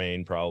different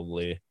terrain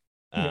probably.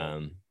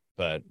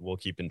 But we'll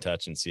keep in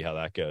touch and see how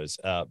that goes.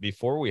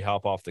 Before we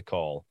hop off the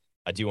call,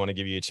 I do want to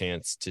give you a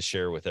chance to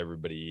share with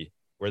everybody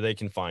where they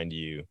can find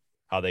you,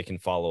 how they can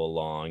follow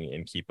along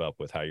and keep up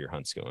with how your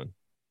hunt's going.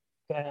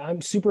 Okay,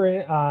 I'm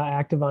super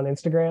active on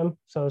Instagram.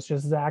 So it's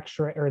just Zach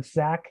Schrader, or it's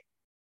Zach,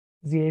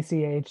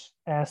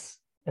 ZACHS,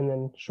 and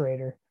then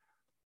Schrader,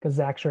 because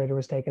Zach Schrader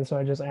was taken. So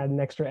I just add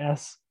an extra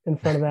S in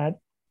front of that.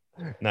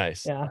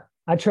 Nice. Yeah.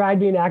 I tried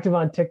being active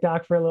on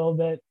TikTok for a little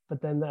bit,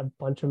 but then a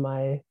bunch of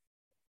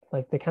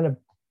they kind of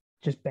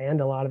just banned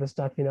a lot of the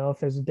stuff, if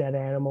there's a dead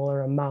animal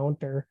or a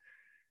mount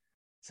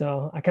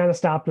so I kind of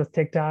stopped with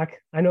TikTok.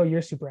 I know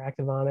you're super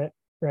active on it,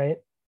 right?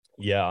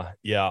 Yeah.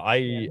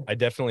 I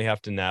definitely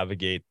have to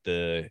navigate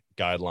the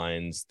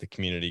guidelines, the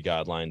community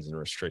guidelines and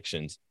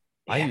restrictions.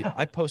 Yeah.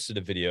 I posted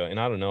a video, and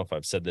I don't know if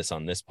I've said this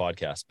on this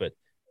podcast, but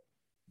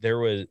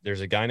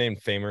there's a guy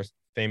named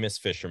famous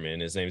fisherman.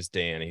 His name's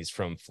Dan. He's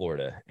from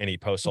Florida, and he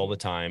posts all the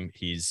time.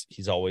 He's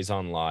always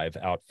on live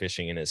out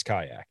fishing in his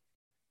kayak.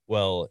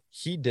 Well,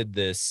 he did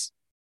this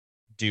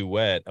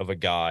duet of a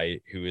guy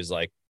who is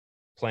like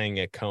playing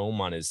a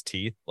comb on his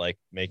teeth, like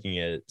making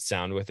a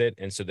sound with it.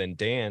 And so then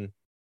Dan,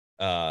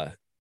 the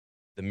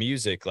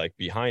music like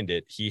behind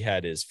it, he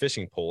had his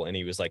fishing pole and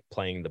he was like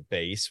playing the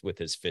bass with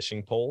his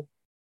fishing pole.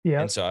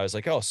 Yeah. And so I was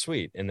like, oh,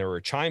 sweet. And there were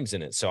chimes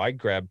in it. So I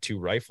grabbed 2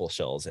 rifle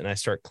shells and I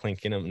start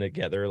clinking them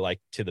together like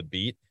to the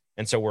beat.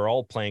 And so we're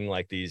all playing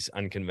like these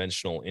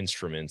unconventional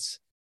instruments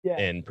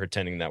and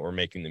pretending that we're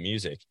making the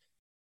music.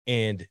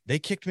 And they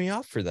kicked me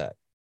off for that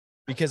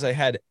because I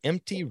had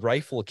empty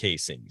rifle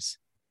casings.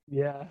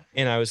 Yeah.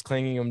 And I was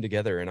clanging them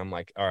together and I'm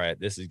like, all right,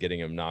 this is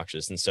getting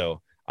obnoxious. And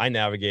so I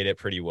navigate it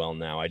pretty well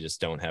now. I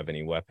just don't have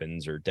any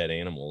weapons or dead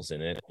animals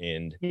in it.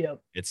 And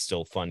it's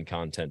still fun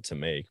content to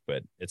make,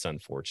 but it's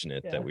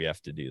unfortunate that we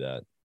have to do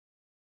that.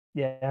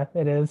 Yeah,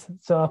 it is.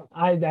 So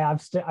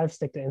I've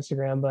stick to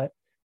Instagram, but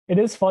it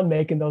is fun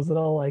making those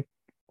little like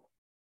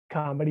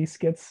comedy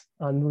skits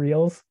on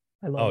Reels.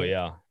 I love it.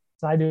 Yeah.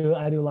 So I do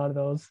a lot of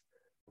those,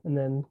 and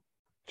then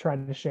try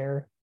to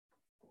share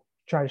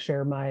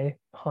my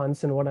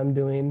hunts and what I'm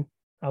doing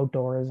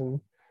outdoors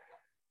and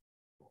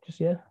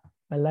just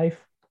my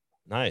life.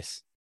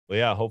 Nice. Well,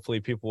 yeah, hopefully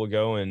people will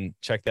go and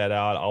check that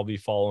out. I'll be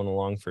following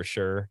along for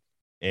sure.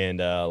 And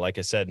like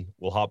I said,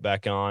 we'll hop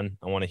back on.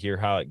 I want to hear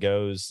how it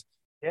goes.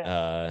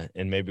 Yeah.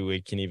 And maybe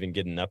we can even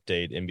get an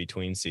update in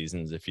between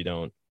seasons if you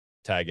don't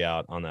tag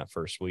out on that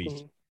first week.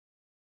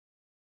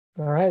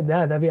 All right.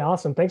 Yeah, that'd be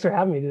awesome. Thanks for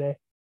having me today.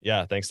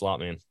 Yeah, thanks a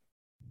lot, man.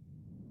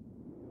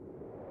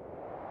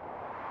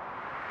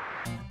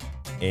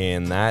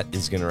 And that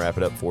is going to wrap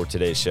it up for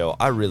today's show.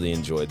 I really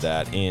enjoyed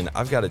that. And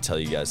I've got to tell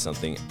you guys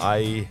something.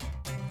 I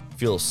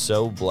feel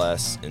so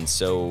blessed and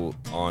so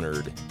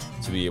honored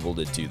to be able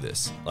to do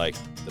this. Like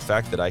the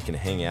fact that I can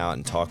hang out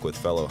and talk with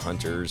fellow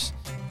hunters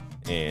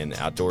and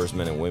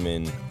outdoorsmen and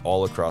women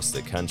all across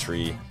the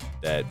country,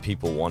 that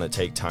people want to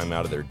take time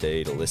out of their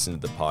day to listen to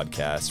the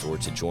podcast or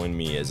to join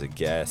me as a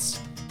guest.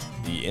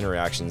 The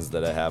interactions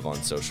that I have on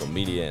social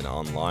media and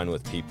online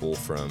with people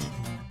from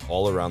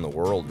all around the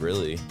world,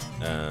 really,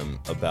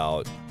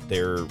 about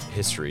their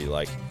history.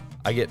 Like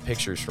I get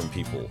pictures from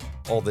people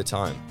all the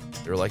time.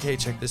 They're like, hey,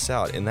 check this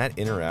out. And that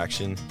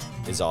interaction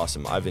is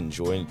awesome. I've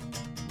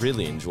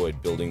really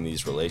enjoyed building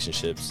these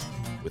relationships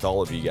with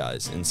all of you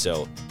guys. And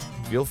so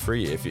feel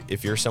free,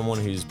 if you're someone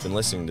who's been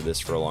listening to this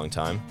for a long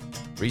time,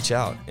 reach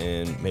out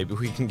and maybe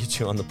we can get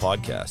you on the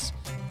podcast.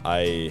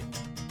 I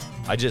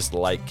just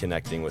like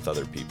connecting with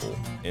other people.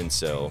 And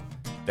so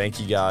thank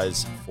you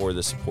guys for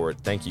the support.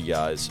 Thank you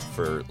guys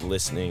for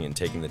listening and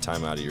taking the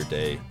time out of your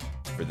day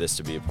for this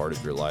to be a part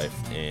of your life.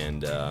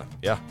 And I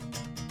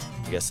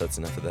guess that's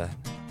enough of that.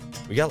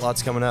 We got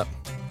lots coming up.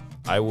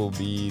 I will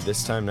be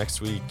this time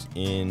next week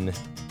in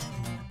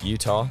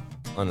Utah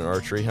on an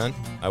archery hunt.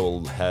 I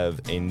will have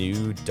a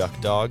new duck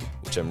dog,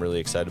 which I'm really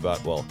excited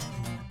about. Well,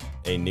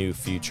 a new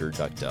future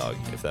duck dog,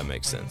 if that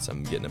makes sense.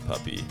 I'm getting a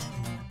puppy.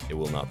 It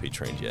will not be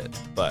trained yet,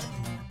 but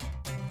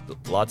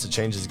lots of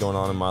changes going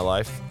on in my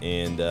life.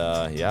 And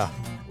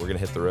we're going to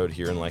hit the road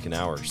here in like an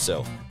hour.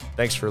 So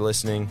thanks for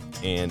listening.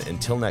 And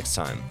until next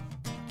time,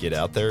 get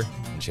out there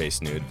and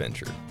chase new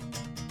adventure.